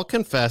I'll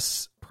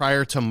confess,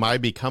 prior to my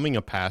becoming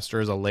a pastor,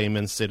 as a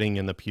layman sitting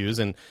in the pews,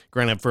 and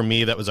granted for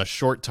me, that was a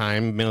short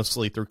time,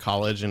 mostly through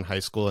college and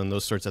high school and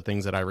those sorts of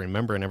things that I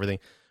remember and everything.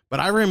 But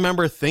I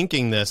remember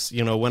thinking this,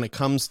 when it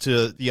comes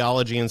to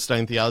theology and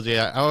studying theology,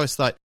 I always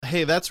thought,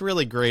 hey, that's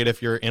really great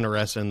if you're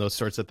interested in those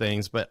sorts of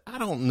things, but I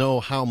don't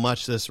know how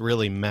much this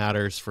really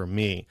matters for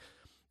me.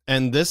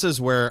 And this is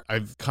where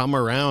I've come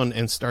around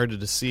and started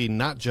to see,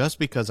 not just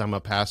because I'm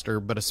a pastor,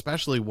 but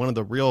especially one of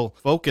the real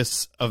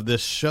focus of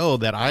this show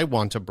that I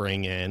want to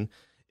bring in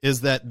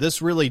is that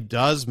this really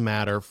does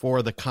matter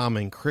for the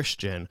common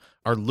Christian.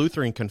 Our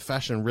Lutheran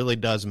confession really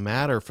does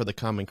matter for the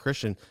common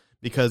Christian,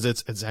 because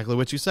it's exactly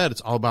what you said.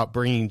 It's all about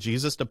bringing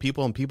Jesus to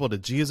people and people to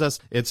Jesus.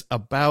 It's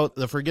about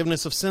the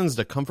forgiveness of sins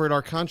to comfort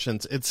our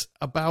conscience. It's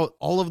about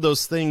all of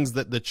those things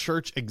that the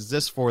church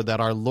exists for, that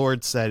our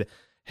Lord said,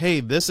 hey,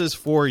 this is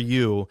for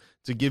you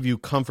to give you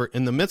comfort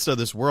in the midst of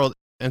this world.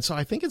 And so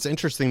I think it's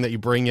interesting that you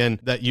bring in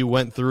that you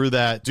went through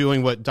that,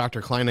 doing what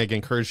Dr. Kleinig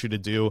encouraged you to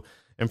do.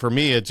 And for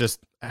me, it just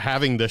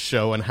having this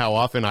show and how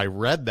often I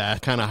read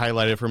that kind of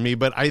highlighted for me.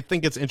 But I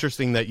think it's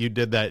interesting that you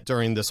did that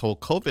during this whole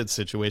COVID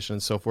situation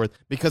and so forth,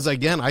 because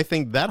again, I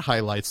think that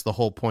highlights the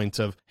whole point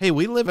of, hey,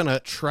 we live in a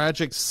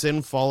tragic,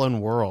 sin-fallen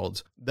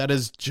world that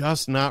is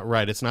just not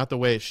right. It's not the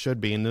way it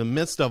should be. In the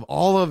midst of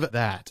all of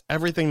that,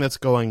 everything that's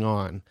going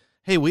on,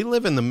 hey, we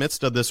live in the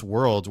midst of this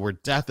world where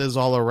death is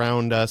all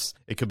around us.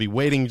 It could be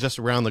waiting just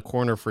around the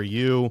corner for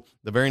you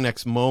the very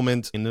next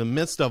moment. In the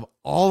midst of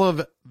all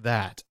of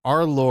that,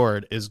 our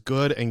Lord is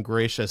good and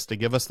gracious to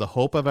give us the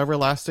hope of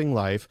everlasting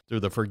life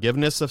through the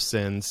forgiveness of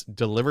sins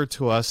delivered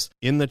to us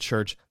in the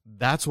church.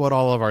 That's what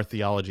all of our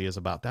theology is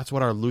about. That's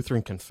what our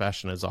Lutheran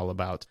confession is all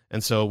about.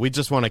 And so we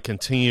just want to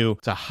continue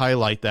to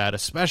highlight that,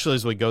 especially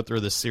as we go through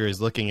this series,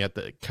 looking at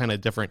the kind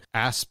of different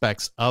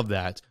aspects of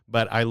that.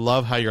 But I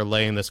love how you're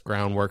laying this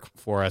groundwork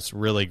for us.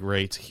 Really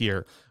great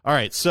here. All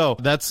right, so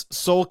that's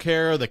soul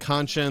care, the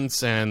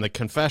conscience, and the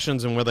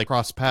confessions and where they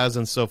cross paths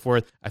and so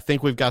forth. I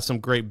think we've got some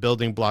great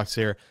building blocks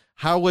here.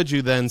 How would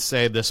you then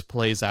say this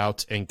plays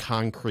out in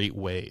concrete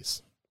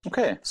ways?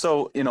 Okay,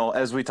 so,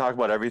 as we talk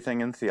about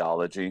everything in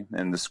theology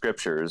and the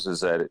scriptures,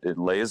 is that it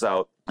lays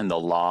out in the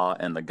law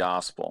and the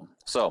gospel.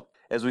 So,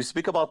 as we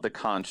speak about the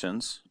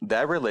conscience,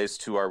 that relates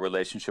to our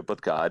relationship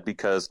with God,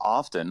 because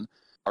often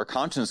our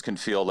conscience can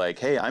feel like,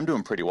 hey, I'm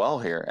doing pretty well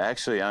here.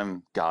 Actually,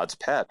 I'm God's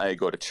pet. I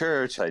go to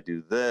church, I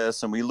do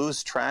this, and we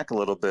lose track a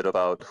little bit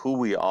about who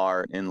we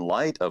are in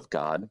light of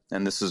God.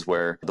 And this is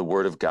where the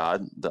Word of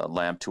God, the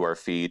lamp to our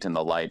feet and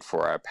the light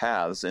for our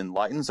paths,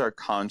 enlightens our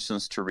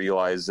conscience to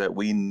realize that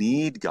we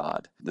need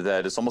God,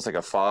 that it's almost like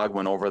a fog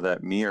went over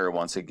that mirror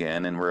once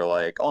again, and we're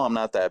like, oh, I'm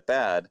not that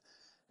bad.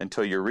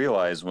 Until you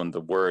realize when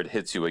the word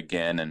hits you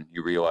again and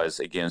you realize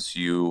against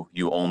you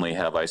only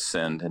have I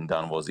sinned and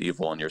done what was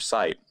evil in your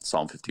sight,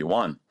 Psalm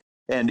 51.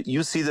 And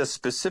you see this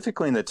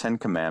specifically in the Ten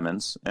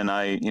Commandments. And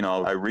I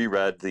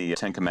reread the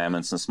Ten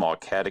Commandments in Small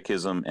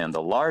Catechism and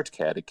the Large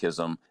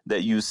Catechism,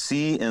 that you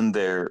see in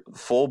their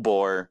full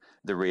bore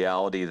the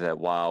reality that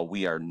while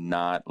we are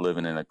not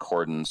living in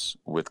accordance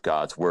with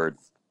God's word,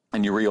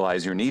 and you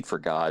realize your need for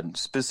God,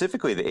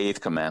 specifically the Eighth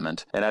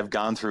Commandment. And I've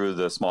gone through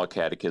the Small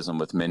Catechism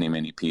with many,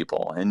 many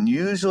people. And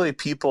usually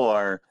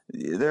people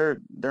they're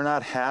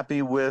not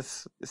happy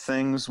with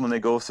things when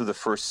they go through the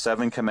first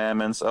 7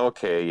 commandments.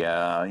 Okay,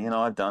 yeah,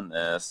 I've done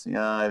this.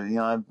 Yeah,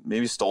 I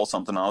maybe stole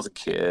something when I was a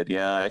kid.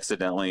 Yeah, I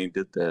accidentally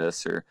did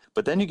this.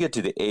 But then you get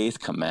to the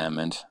Eighth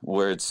Commandment,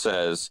 where it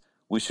says,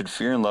 we should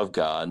fear and love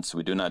God, so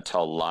we do not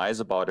tell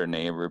lies about our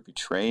neighbor,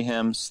 betray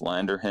him,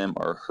 slander him,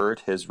 or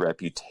hurt his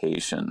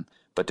reputation,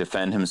 but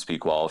defend him,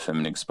 speak well of him,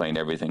 and explain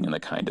everything in the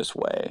kindest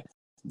way.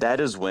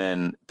 That is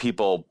when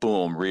people,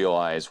 boom,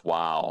 realize,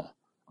 wow,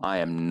 I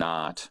am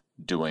not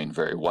doing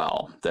very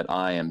well, that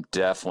I am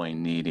definitely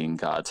needing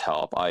God's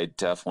help. I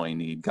definitely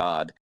need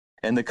God.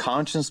 And the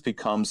conscience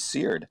becomes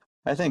seared.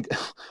 I think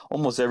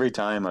almost every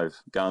time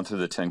I've gone through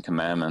the Ten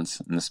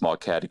Commandments in the Small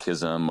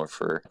Catechism or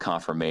for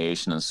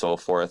confirmation and so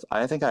forth,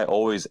 I think I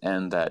always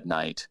end that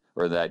night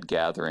or that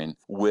gathering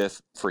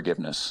with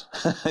forgiveness,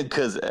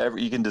 because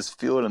you can just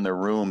feel it in the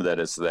room that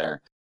it's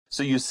there.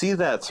 So you see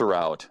that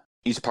throughout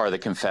each part of the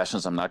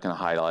confessions. I'm not going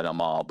to highlight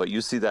them all, but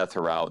you see that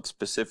throughout,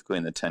 specifically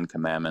in the Ten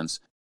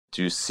Commandments.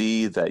 Do you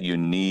see that you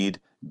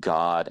need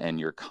God and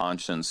your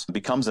conscience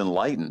becomes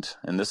enlightened?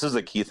 And this is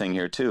a key thing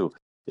here too.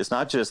 It's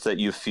not just that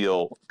you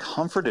feel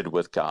comforted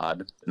with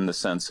God in the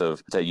sense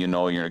of that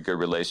you're in a good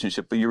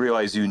relationship, but you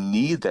realize you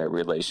need that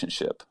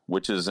relationship,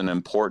 which is an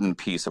important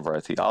piece of our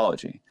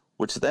theology,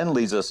 which then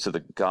leads us to the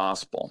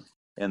gospel.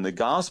 And the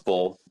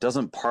gospel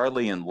doesn't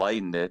partly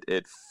enlighten it,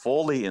 it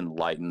fully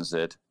enlightens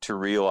it to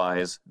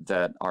realize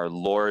that our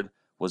Lord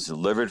was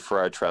delivered for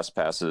our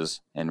trespasses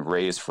and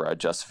raised for our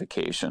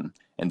justification,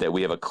 and that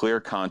we have a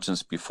clear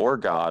conscience before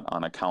God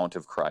on account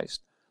of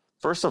Christ.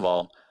 First of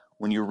all,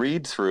 when you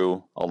read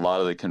through a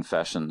lot of the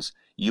confessions,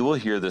 you will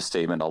hear this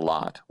statement a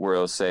lot, where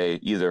it'll say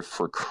either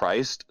for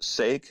Christ's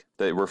sake,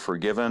 that we're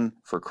forgiven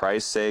for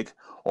Christ's sake,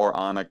 or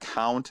on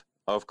account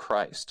of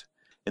Christ.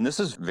 And this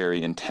is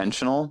very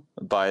intentional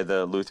by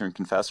the Lutheran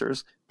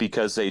confessors,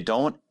 because they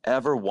don't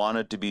ever want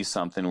it to be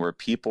something where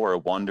people are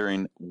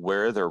wondering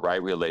where their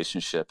right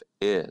relationship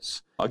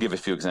is. I'll give a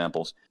few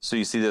examples. So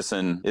you see this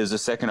is the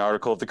second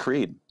article of the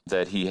Creed,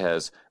 that he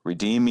has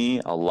redeemed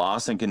me, a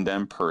lost and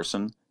condemned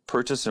person,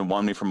 purchased and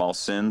won me from all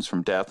sins,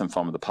 from death and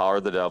from the power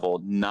of the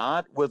devil,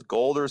 not with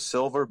gold or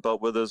silver,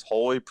 but with his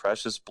holy,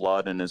 precious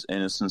blood and his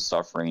innocent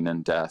suffering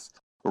and death.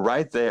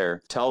 Right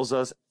there tells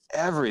us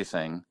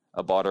everything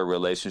about our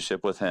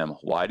relationship with him.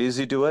 Why does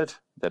he do it?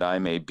 That I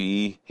may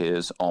be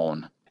his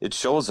own. It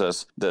shows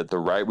us that the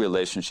right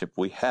relationship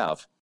we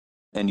have.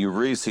 And you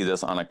really see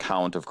this on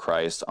account of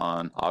Christ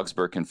on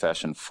Augsburg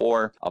Confession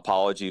 4,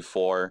 Apology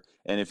 4.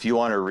 And if you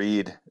want to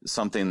read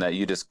something that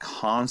you just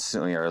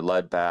constantly are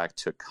led back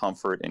to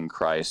comfort in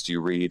Christ,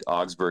 you read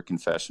Augsburg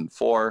Confession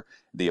 4,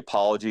 the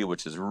Apology,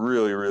 which is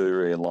really, really,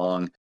 really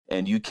long.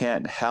 And you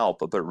can't help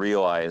but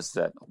realize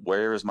that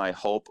where is my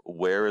hope?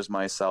 Where is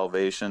my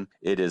salvation?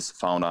 It is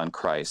found on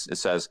Christ. It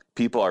says,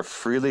 people are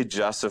freely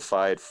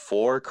justified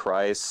for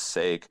Christ's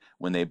sake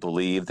when they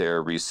believe they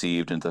are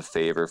received into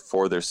favor,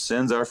 for their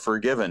sins are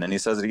forgiven. And he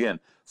says it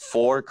again,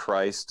 for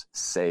Christ's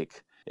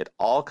sake. It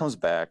all comes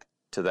back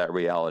to that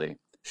reality,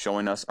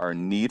 showing us our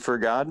need for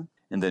God,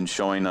 and then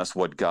showing us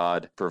what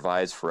God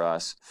provides for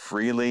us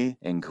freely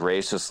and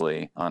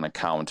graciously on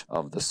account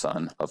of the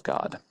Son of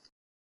God.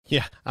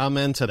 Yeah, I'm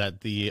into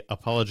that. The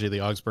Apology,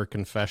 the Augsburg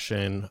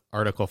Confession,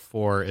 Article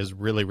 4 is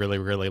really, really,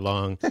 really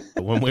long.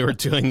 When we were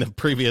doing the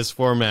previous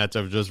format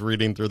of just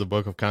reading through the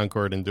Book of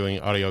Concord and doing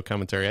audio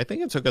commentary, I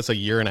think it took us a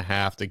year and a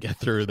half to get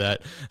through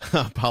that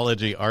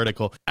Apology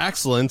article.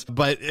 Excellent,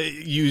 but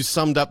you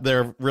summed up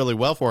there really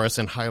well for us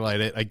and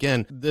highlighted,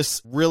 again,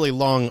 this really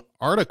long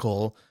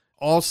article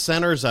all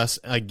centers us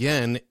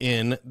again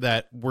in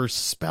that we're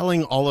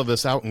spelling all of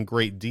this out in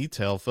great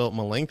detail. Philip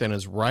Melanchthon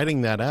is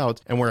writing that out,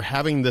 and we're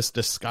having this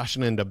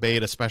discussion and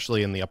debate,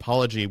 especially in the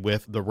Apology,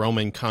 with the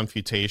Roman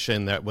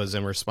Confutation that was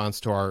in response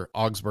to our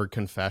Augsburg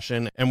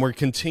Confession. And we're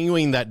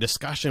continuing that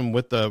discussion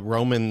with the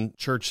Roman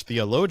Church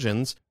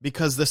theologians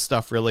because this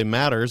stuff really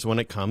matters when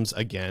it comes,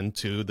 again,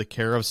 to the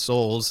care of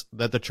souls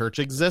that the church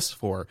exists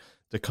for,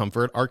 to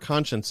comfort our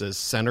consciences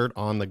centered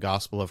on the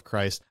gospel of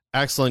Christ.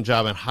 Excellent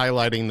job in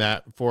highlighting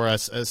that for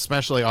us,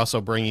 especially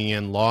also bringing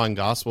in law and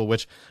gospel,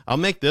 which I'll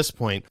make this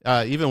point,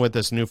 even with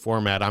this new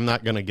format, I'm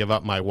not going to give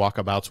up my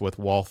walkabouts with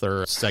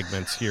Walther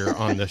segments here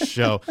on this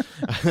show.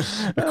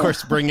 Of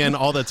course, bring in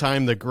all the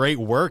time the great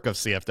work of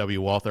CFW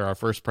Walther, our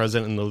first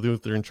president in the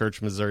Lutheran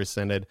Church Missouri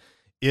Synod,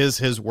 is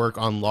his work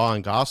on law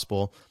and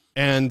gospel.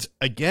 And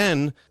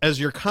again, as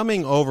you're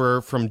coming over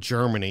from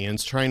Germany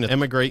and trying to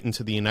immigrate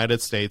into the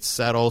United States,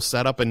 set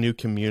up a new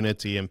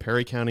community in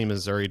Perry County,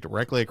 Missouri,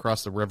 directly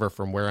across the river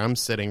from where I'm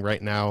sitting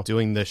right now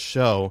doing this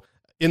show,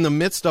 in the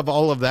midst of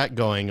all of that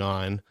going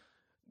on,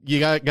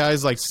 you got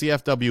guys like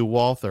CFW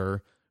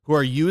Walther who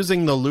are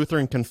using the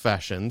Lutheran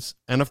Confessions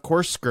and, of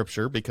course,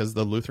 Scripture, because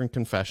the Lutheran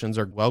Confessions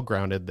are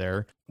well-grounded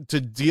there, to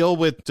deal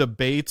with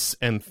debates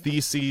and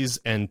theses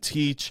and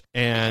teach,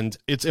 and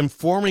it's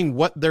informing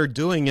what they're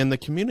doing in the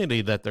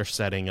community that they're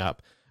setting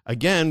up.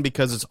 Again,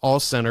 because it's all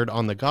centered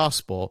on the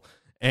gospel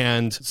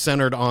and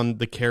centered on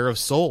the care of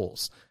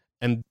souls.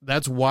 And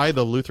that's why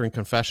the Lutheran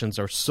Confessions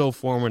are so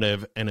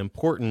formative and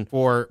important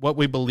for what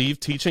we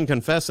believe, teach, and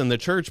confess in the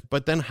church,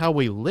 but then how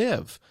we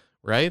live.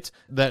 Right?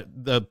 That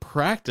the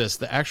practice,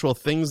 the actual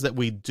things that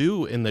we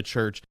do in the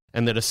church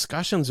and the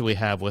discussions we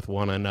have with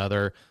one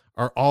another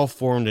are all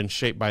formed and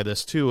shaped by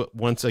this too.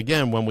 Once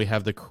again, when we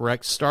have the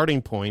correct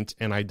starting point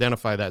and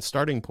identify that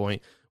starting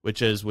point,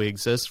 which is we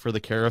exist for the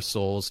care of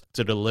souls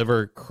to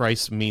deliver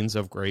Christ's means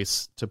of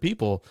grace to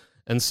people.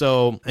 And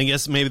so I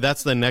guess maybe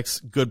that's the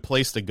next good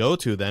place to go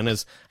to then,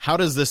 is how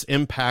does this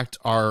impact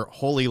our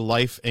holy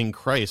life in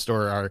Christ,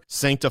 or our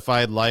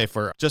sanctified life,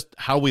 or just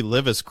how we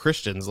live as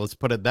Christians? Let's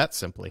put it that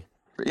simply.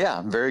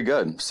 Yeah, very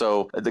good.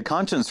 So the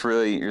conscience,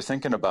 really, you're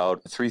thinking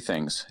about three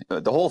things.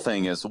 The whole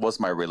thing is, what's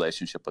my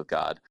relationship with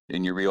God?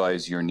 And you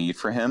realize your need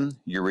for him.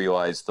 You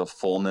realize the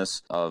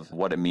fullness of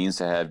what it means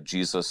to have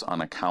Jesus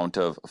on account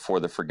of for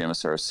the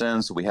forgiveness of our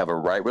sins. We have a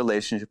right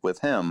relationship with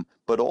him.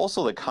 But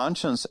also the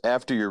conscience,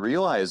 after you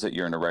realize that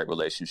you're in a right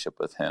relationship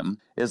with him,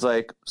 is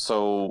like,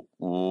 so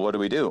what do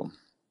we do?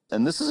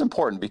 And this is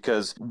important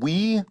because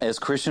we, as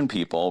Christian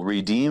people,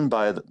 redeemed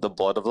by the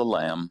blood of the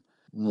Lamb,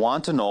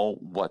 want to know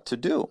what to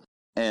do.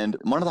 And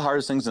one of the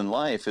hardest things in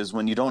life is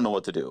when you don't know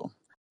what to do.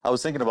 I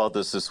was thinking about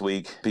this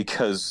week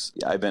because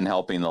I've been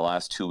helping the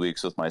last 2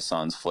 weeks with my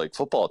son's flag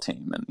football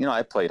team. And,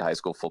 I played high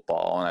school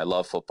football and I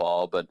love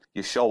football, but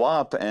you show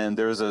up and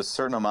there's a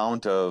certain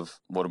amount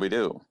of, what do we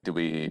do? Do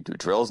we do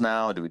drills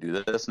now? Do we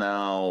do this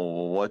now?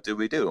 What do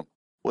we do?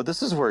 Well,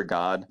 this is where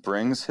God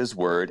brings his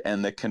word,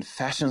 and the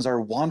confessions are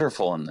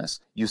wonderful in this.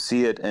 You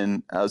see it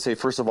in, I would say,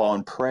 first of all,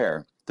 in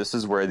prayer. This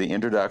is where the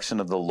introduction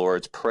of the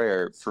Lord's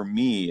Prayer, for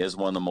me, is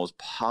one of the most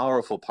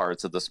powerful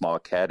parts of the Small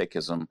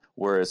Catechism,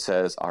 where it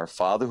says, Our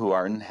Father who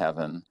art in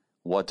heaven.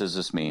 What does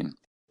this mean?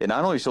 It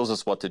not only shows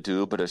us what to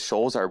do, but it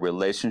shows our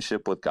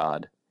relationship with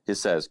God. It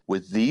says,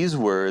 with these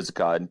words,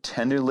 God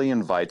tenderly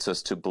invites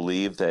us to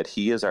believe that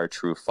he is our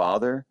true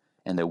Father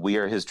and that we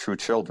are his true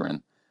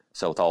children.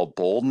 So with all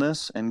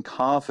boldness and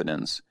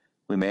confidence,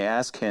 we may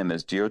ask him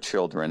as dear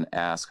children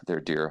ask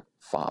their dear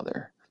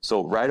Father.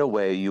 So right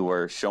away, you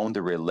are shown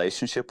the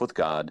relationship with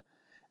God,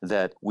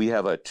 that we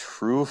have a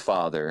true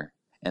Father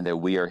and that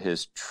we are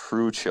his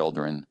true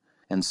children.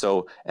 And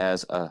so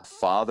as a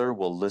father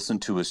will listen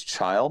to his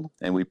child,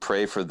 and we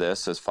pray for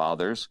this as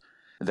fathers,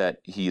 that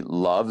he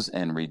loves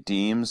and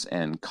redeems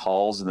and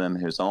calls them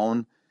his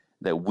own,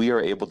 that we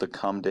are able to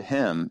come to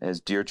him as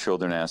dear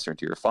children ask their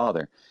dear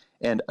Father.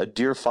 And a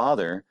dear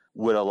father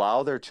would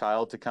allow their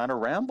child to kind of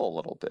ramble a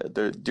little bit.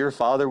 Their dear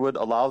father would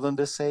allow them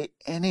to say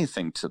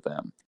anything to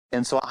them.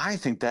 And so I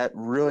think that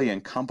really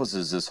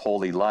encompasses this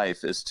holy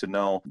life, is to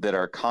know that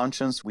our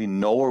conscience, we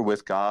know we're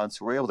with God,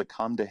 so we're able to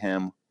come to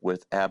him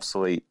with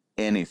absolutely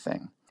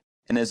anything.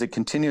 And as it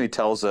continually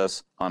tells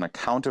us, on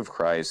account of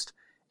Christ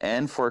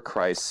and for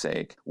Christ's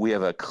sake, we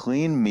have a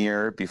clean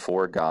mirror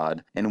before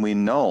God, and we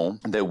know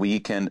that we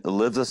can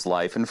live this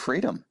life in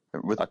freedom,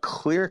 with a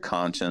clear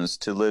conscience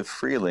to live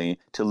freely,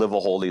 to live a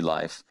holy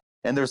life.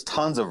 And there's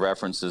tons of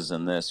references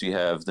in this. You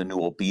have the new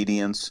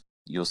obedience.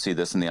 You'll see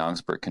this in the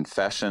Augsburg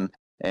Confession.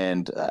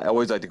 And I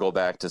always like to go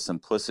back to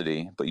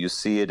simplicity, but you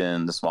see it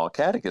in the Small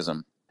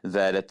Catechism,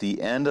 that at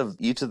the end of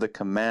each of the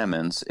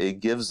commandments, it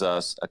gives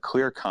us a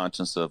clear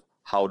conscience of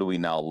how do we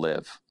now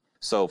live.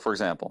 So, for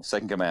example,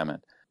 second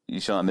commandment, you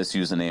shall not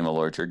misuse the name of the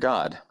Lord your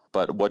God.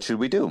 But what should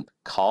we do?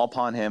 Call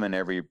upon him in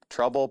every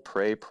trouble,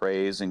 pray,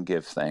 praise, and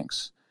give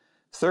thanks.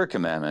 Third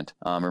commandment,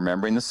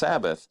 remembering the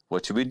Sabbath.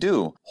 What should we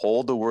do?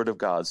 Hold the word of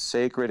God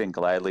sacred and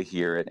gladly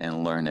hear it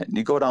and learn it. And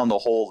you go down the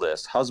whole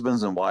list.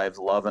 Husbands and wives,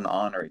 love and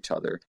honor each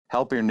other.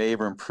 Help your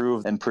neighbor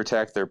improve and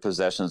protect their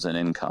possessions and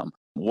income.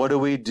 What do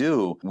we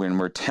do when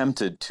we're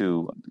tempted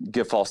to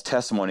give false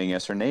testimony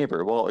against our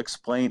neighbor? Well,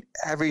 explain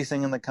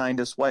everything in the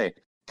kindest way.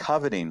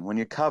 Coveting, when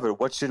you covet,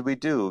 what should we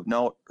do?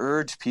 No,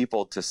 urge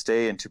people to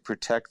stay and to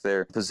protect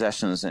their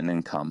possessions and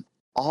income.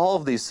 All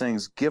of these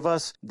things give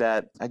us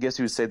that, I guess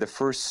you would say, the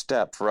first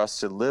step for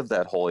us to live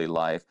that holy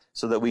life,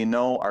 so that we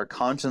know our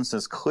conscience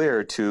is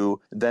clear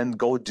to then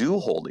go do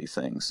holy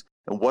things.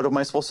 And what am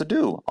I supposed to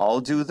do? I'll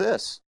do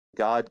this.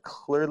 God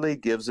clearly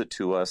gives it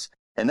to us.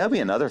 And that'd be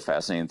another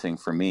fascinating thing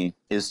for me,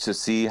 is to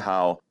see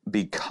how,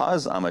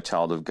 because I'm a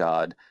child of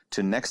God,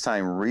 to next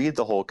time read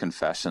the whole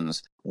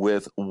confessions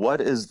with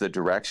what is the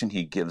direction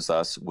he gives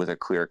us with a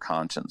clear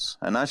conscience.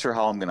 I'm not sure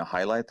how I'm going to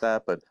highlight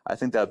that, but I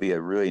think that'd be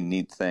a really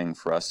neat thing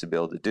for us to be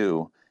able to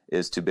do,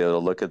 is to be able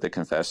to look at the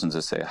confessions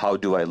and say, how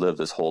do I live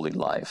this holy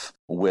life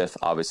with,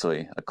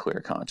 obviously, a clear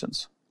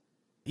conscience?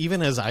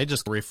 Even as I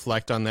just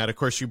reflect on that, of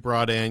course, you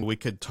brought in, we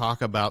could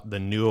talk about the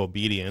new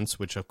obedience,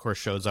 which of course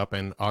shows up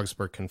in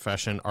Augsburg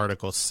Confession,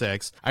 Article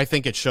 6. I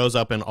think it shows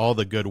up in all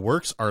the good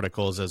works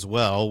articles as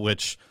well,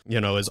 which,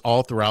 is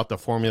all throughout the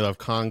Formula of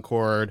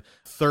Concord.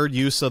 Third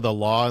use of the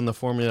law in the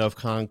Formula of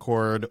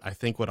Concord, I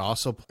think, would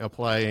also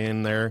apply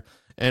in there.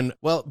 And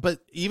but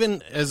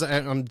even as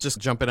I'm just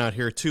jumping out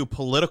here too,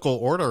 political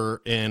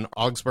order in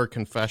Augsburg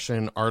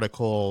Confession,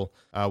 Article,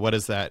 what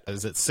is that?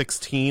 Is it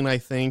 16, I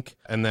think?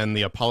 And then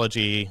the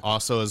Apology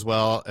also as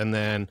well. And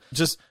then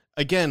just,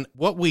 again,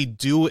 what we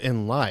do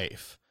in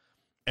life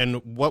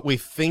and what we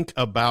think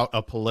about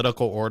a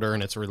political order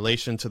and its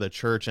relation to the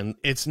church. And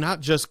it's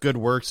not just good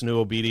works, new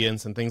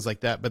obedience and things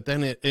like that, but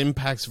then it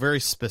impacts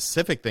very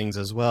specific things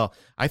as well.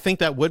 I think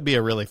that would be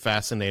a really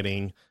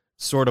fascinating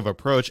sort of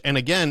approach. And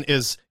again,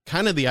 is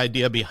kind of the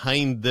idea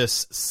behind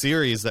this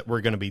series that we're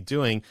going to be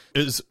doing,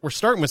 is we're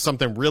starting with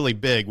something really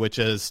big, which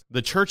is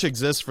the church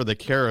exists for the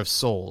care of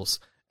souls.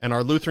 And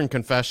our Lutheran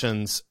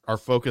confessions are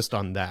focused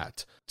on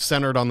that,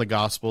 centered on the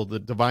gospel, the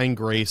divine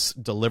grace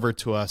delivered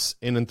to us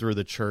in and through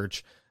the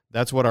church.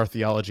 That's what our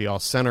theology all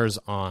centers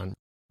on.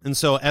 And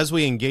so as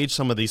we engage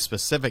some of these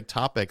specific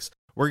topics,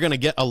 we're going to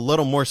get a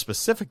little more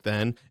specific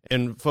then,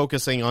 and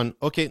focusing on,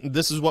 okay,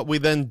 this is what we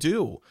then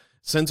do,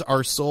 since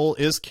our soul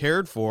is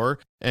cared for,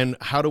 and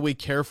how do we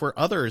care for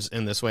others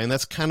in this way? And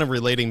that's kind of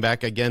relating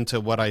back again to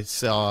what I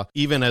saw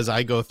even as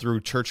I go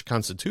through church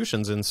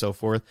constitutions and so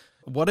forth.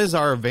 What does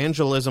our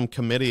evangelism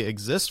committee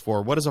exist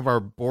for? What does our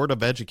board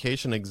of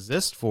education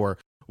exist for?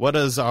 What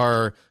does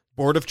our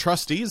board of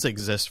trustees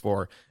exist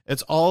for?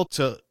 It's all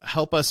to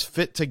help us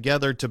fit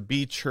together to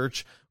be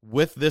church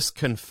with this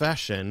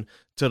confession,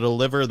 to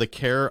deliver the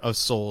care of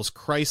souls,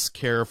 Christ's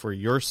care for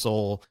your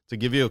soul, to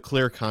give you a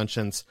clear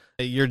conscience.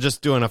 You're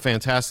just doing a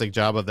fantastic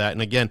job of that.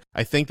 And again,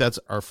 I think that's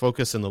our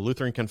focus in the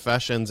Lutheran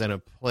confessions, and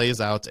it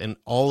plays out in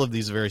all of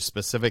these very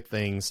specific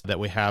things that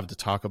we have to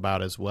talk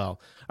about as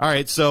well. All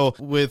right, so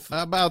with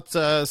about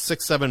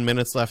 6-7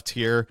 minutes left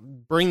here,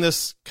 bring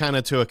this kind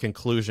of to a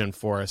conclusion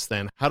for us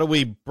then. How do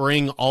we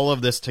bring all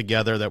of this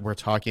together that we're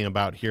talking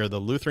about here, the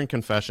Lutheran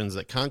confessions,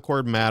 that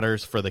Concord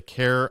matters for the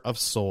care of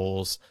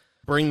souls?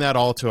 Bring that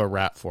all to a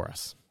wrap for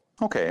us.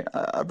 Okay,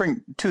 I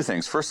bring two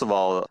things. First of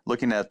all,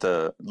 looking at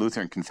the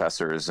Lutheran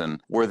confessors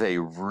and where they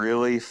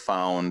really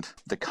found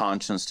the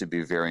conscience to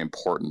be very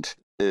important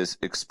is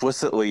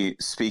explicitly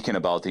speaking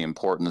about the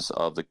importance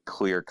of the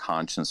clear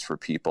conscience for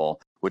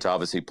people, which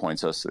obviously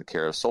points us to the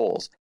care of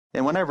souls.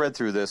 And when I read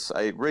through this,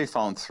 I really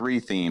found three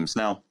themes.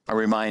 Now, a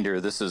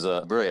reminder, this is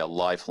a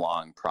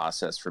lifelong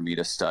process for me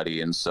to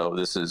study. And so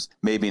this is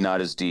maybe not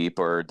as deep,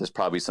 or there's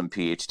probably some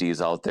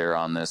PhDs out there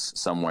on this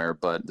somewhere,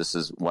 but this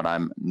is what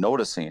I'm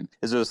noticing,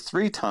 is there's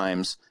 3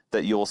 times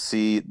that you'll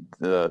see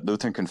the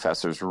Lutheran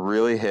confessors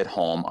really hit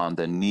home on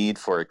the need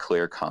for a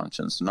clear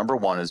conscience. Number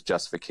 1 is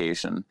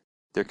justification.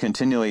 They're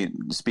continually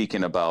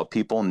speaking about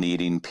people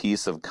needing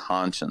peace of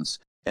conscience.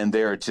 And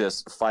they are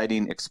just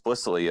fighting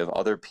explicitly of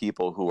other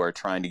people who are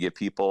trying to give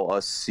people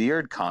a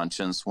seared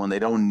conscience when they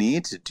don't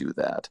need to do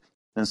that.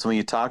 And so when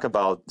you talk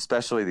about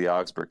especially the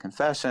Augsburg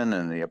Confession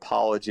and the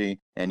Apology,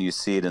 and you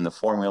see it in the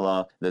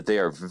formula, that they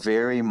are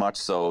very much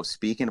so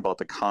speaking about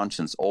the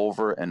conscience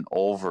over and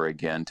over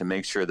again to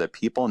make sure that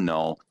people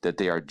know that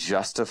they are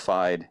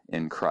justified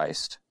in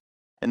Christ.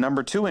 And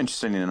number two,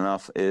 interesting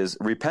enough, is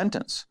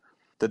repentance.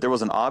 That there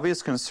was an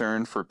obvious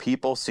concern for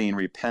people seeing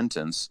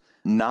repentance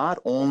not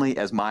only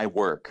as my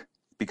work,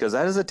 because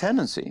that is a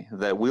tendency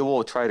that we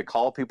will try to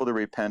call people to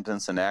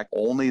repentance and act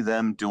only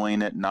them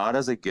doing it, not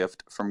as a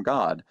gift from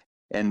God.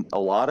 And a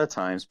lot of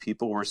times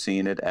people were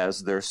seeing it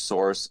as their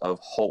source of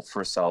hope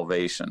for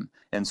salvation.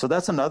 And so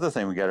that's another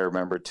thing we got to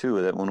remember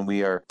too, that when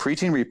we are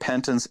preaching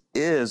repentance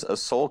is a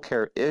soul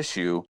care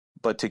issue,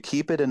 but to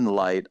keep it in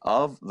light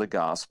of the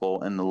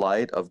gospel, in the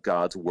light of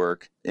God's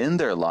work in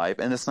their life,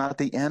 and it's not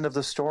the end of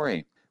the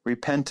story.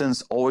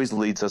 Repentance always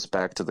leads us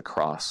back to the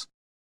cross.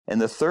 And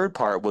the third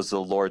part was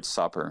the Lord's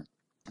Supper.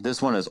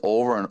 This one is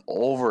over and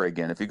over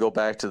again. If you go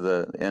back to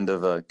the end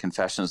of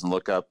Confessions and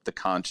look up the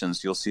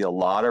conscience, you'll see a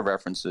lot of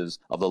references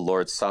of the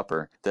Lord's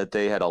Supper, that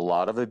they had a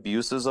lot of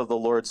abuses of the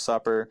Lord's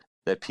Supper,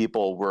 that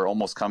people were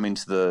almost coming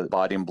to the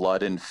body and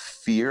blood in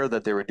fear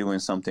that they were doing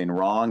something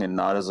wrong and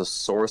not as a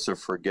source of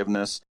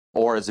forgiveness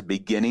or as a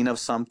beginning of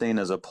something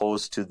as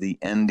opposed to the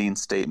ending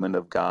statement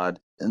of God.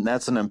 And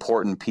that's an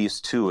important piece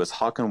too, is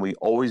how can we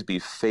always be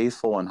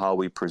faithful in how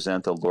we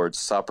present the Lord's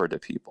Supper to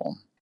people?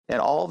 And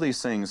all of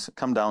these things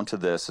come down to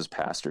this as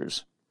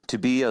pastors. To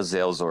be a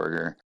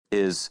Seelsorger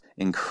is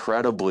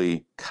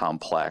incredibly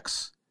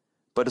complex,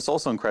 but it's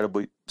also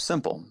incredibly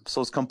simple.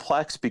 So it's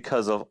complex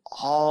because of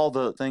all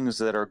the things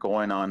that are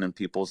going on in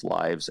people's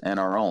lives and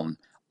our own.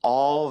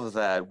 All of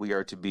that, we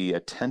are to be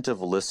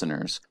attentive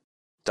listeners.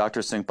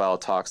 Dr.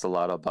 Sinkbile talks a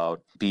lot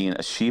about being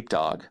a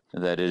sheepdog,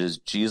 that it is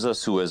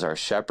Jesus who is our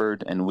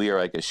shepherd, and we are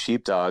like a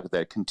sheepdog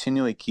that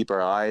continually keep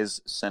our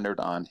eyes centered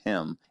on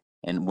him.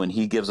 And when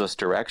he gives us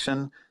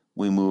direction,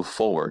 we move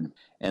forward.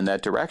 And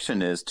that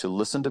direction is to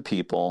listen to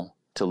people,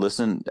 to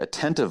listen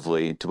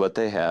attentively to what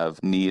they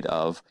have need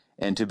of,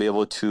 and to be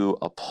able to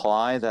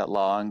apply that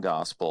law and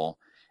gospel.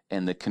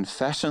 And the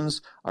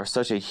confessions are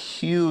such a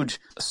huge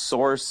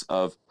source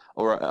of,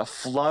 or a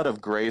flood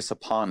of grace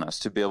upon us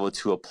to be able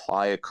to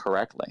apply it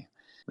correctly.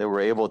 That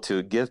we're able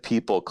to give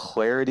people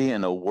clarity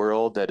in a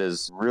world that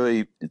is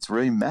really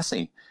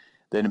messy.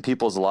 That in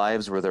people's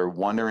lives where they're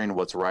wondering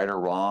what's right or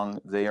wrong,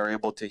 they are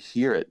able to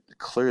hear it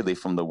clearly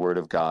from the Word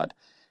of God.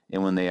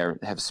 And when they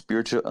have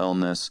spiritual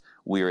illness,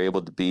 we are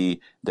able to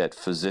be that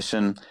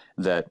physician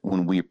that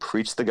when we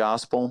preach the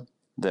gospel,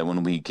 that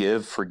when we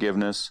give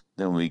forgiveness,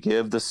 that when we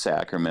give the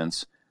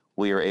sacraments,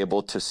 we are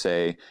able to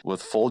say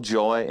with full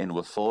joy and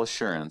with full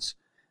assurance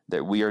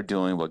that we are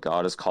doing what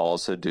God has called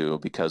us to do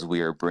because we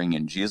are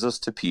bringing Jesus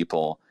to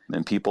people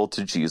and people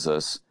to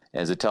Jesus.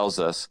 As it tells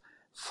us,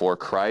 for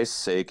Christ's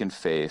sake and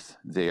faith,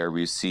 they are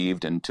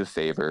received into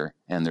favor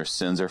and their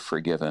sins are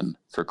forgiven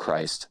for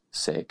Christ's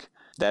sake.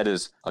 That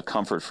is a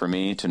comfort for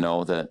me to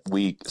know that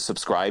we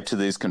subscribe to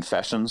these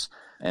confessions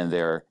and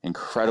they're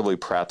incredibly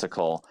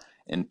practical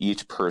in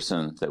each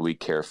person that we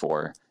care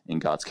for in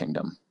God's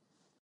kingdom.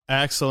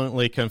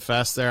 Excellently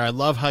confessed there. I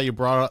love how you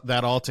brought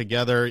that all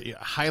together,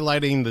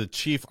 highlighting the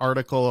chief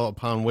article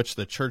upon which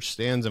the church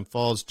stands and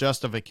falls,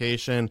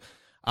 justification,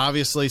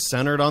 obviously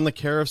centered on the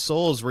care of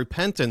souls,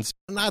 repentance,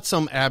 not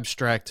some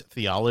abstract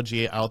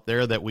theology out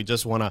there that we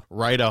just want to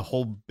write a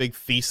whole big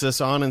thesis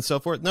on and so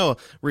forth. No,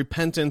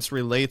 repentance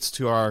relates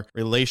to our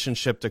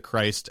relationship to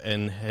Christ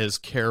and his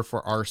care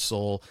for our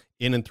soul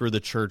in and through the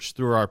church,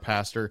 through our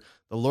pastor.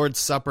 The Lord's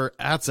Supper,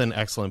 that's an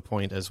excellent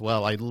point as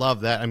well. I love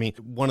that. I mean,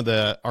 one of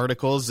the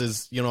articles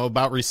is,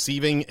 about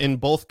receiving in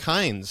both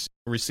kinds,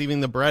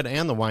 receiving the bread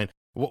and the wine.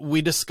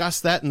 We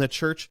discuss that in the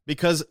church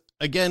because,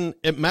 again,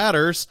 it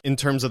matters in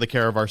terms of the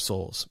care of our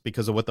souls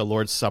because of what the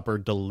Lord's Supper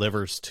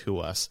delivers to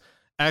us.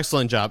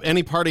 Excellent job.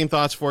 Any parting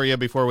thoughts for you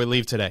before we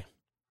leave today?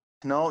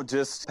 No,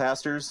 just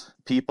pastors,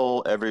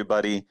 people,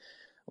 everybody.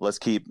 Let's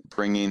keep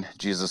bringing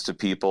Jesus to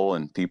people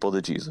and people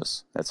to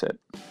Jesus. That's it.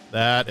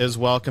 That is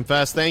well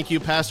confessed. Thank you,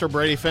 Pastor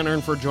Brady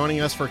Finnern, for joining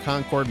us for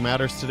Concord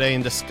Matters today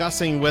and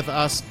discussing with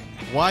us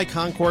why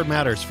Concord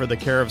matters for the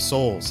care of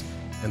souls.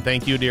 And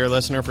thank you, dear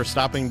listener, for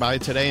stopping by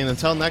today. And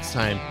until next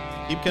time,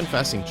 keep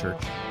confessing,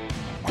 church.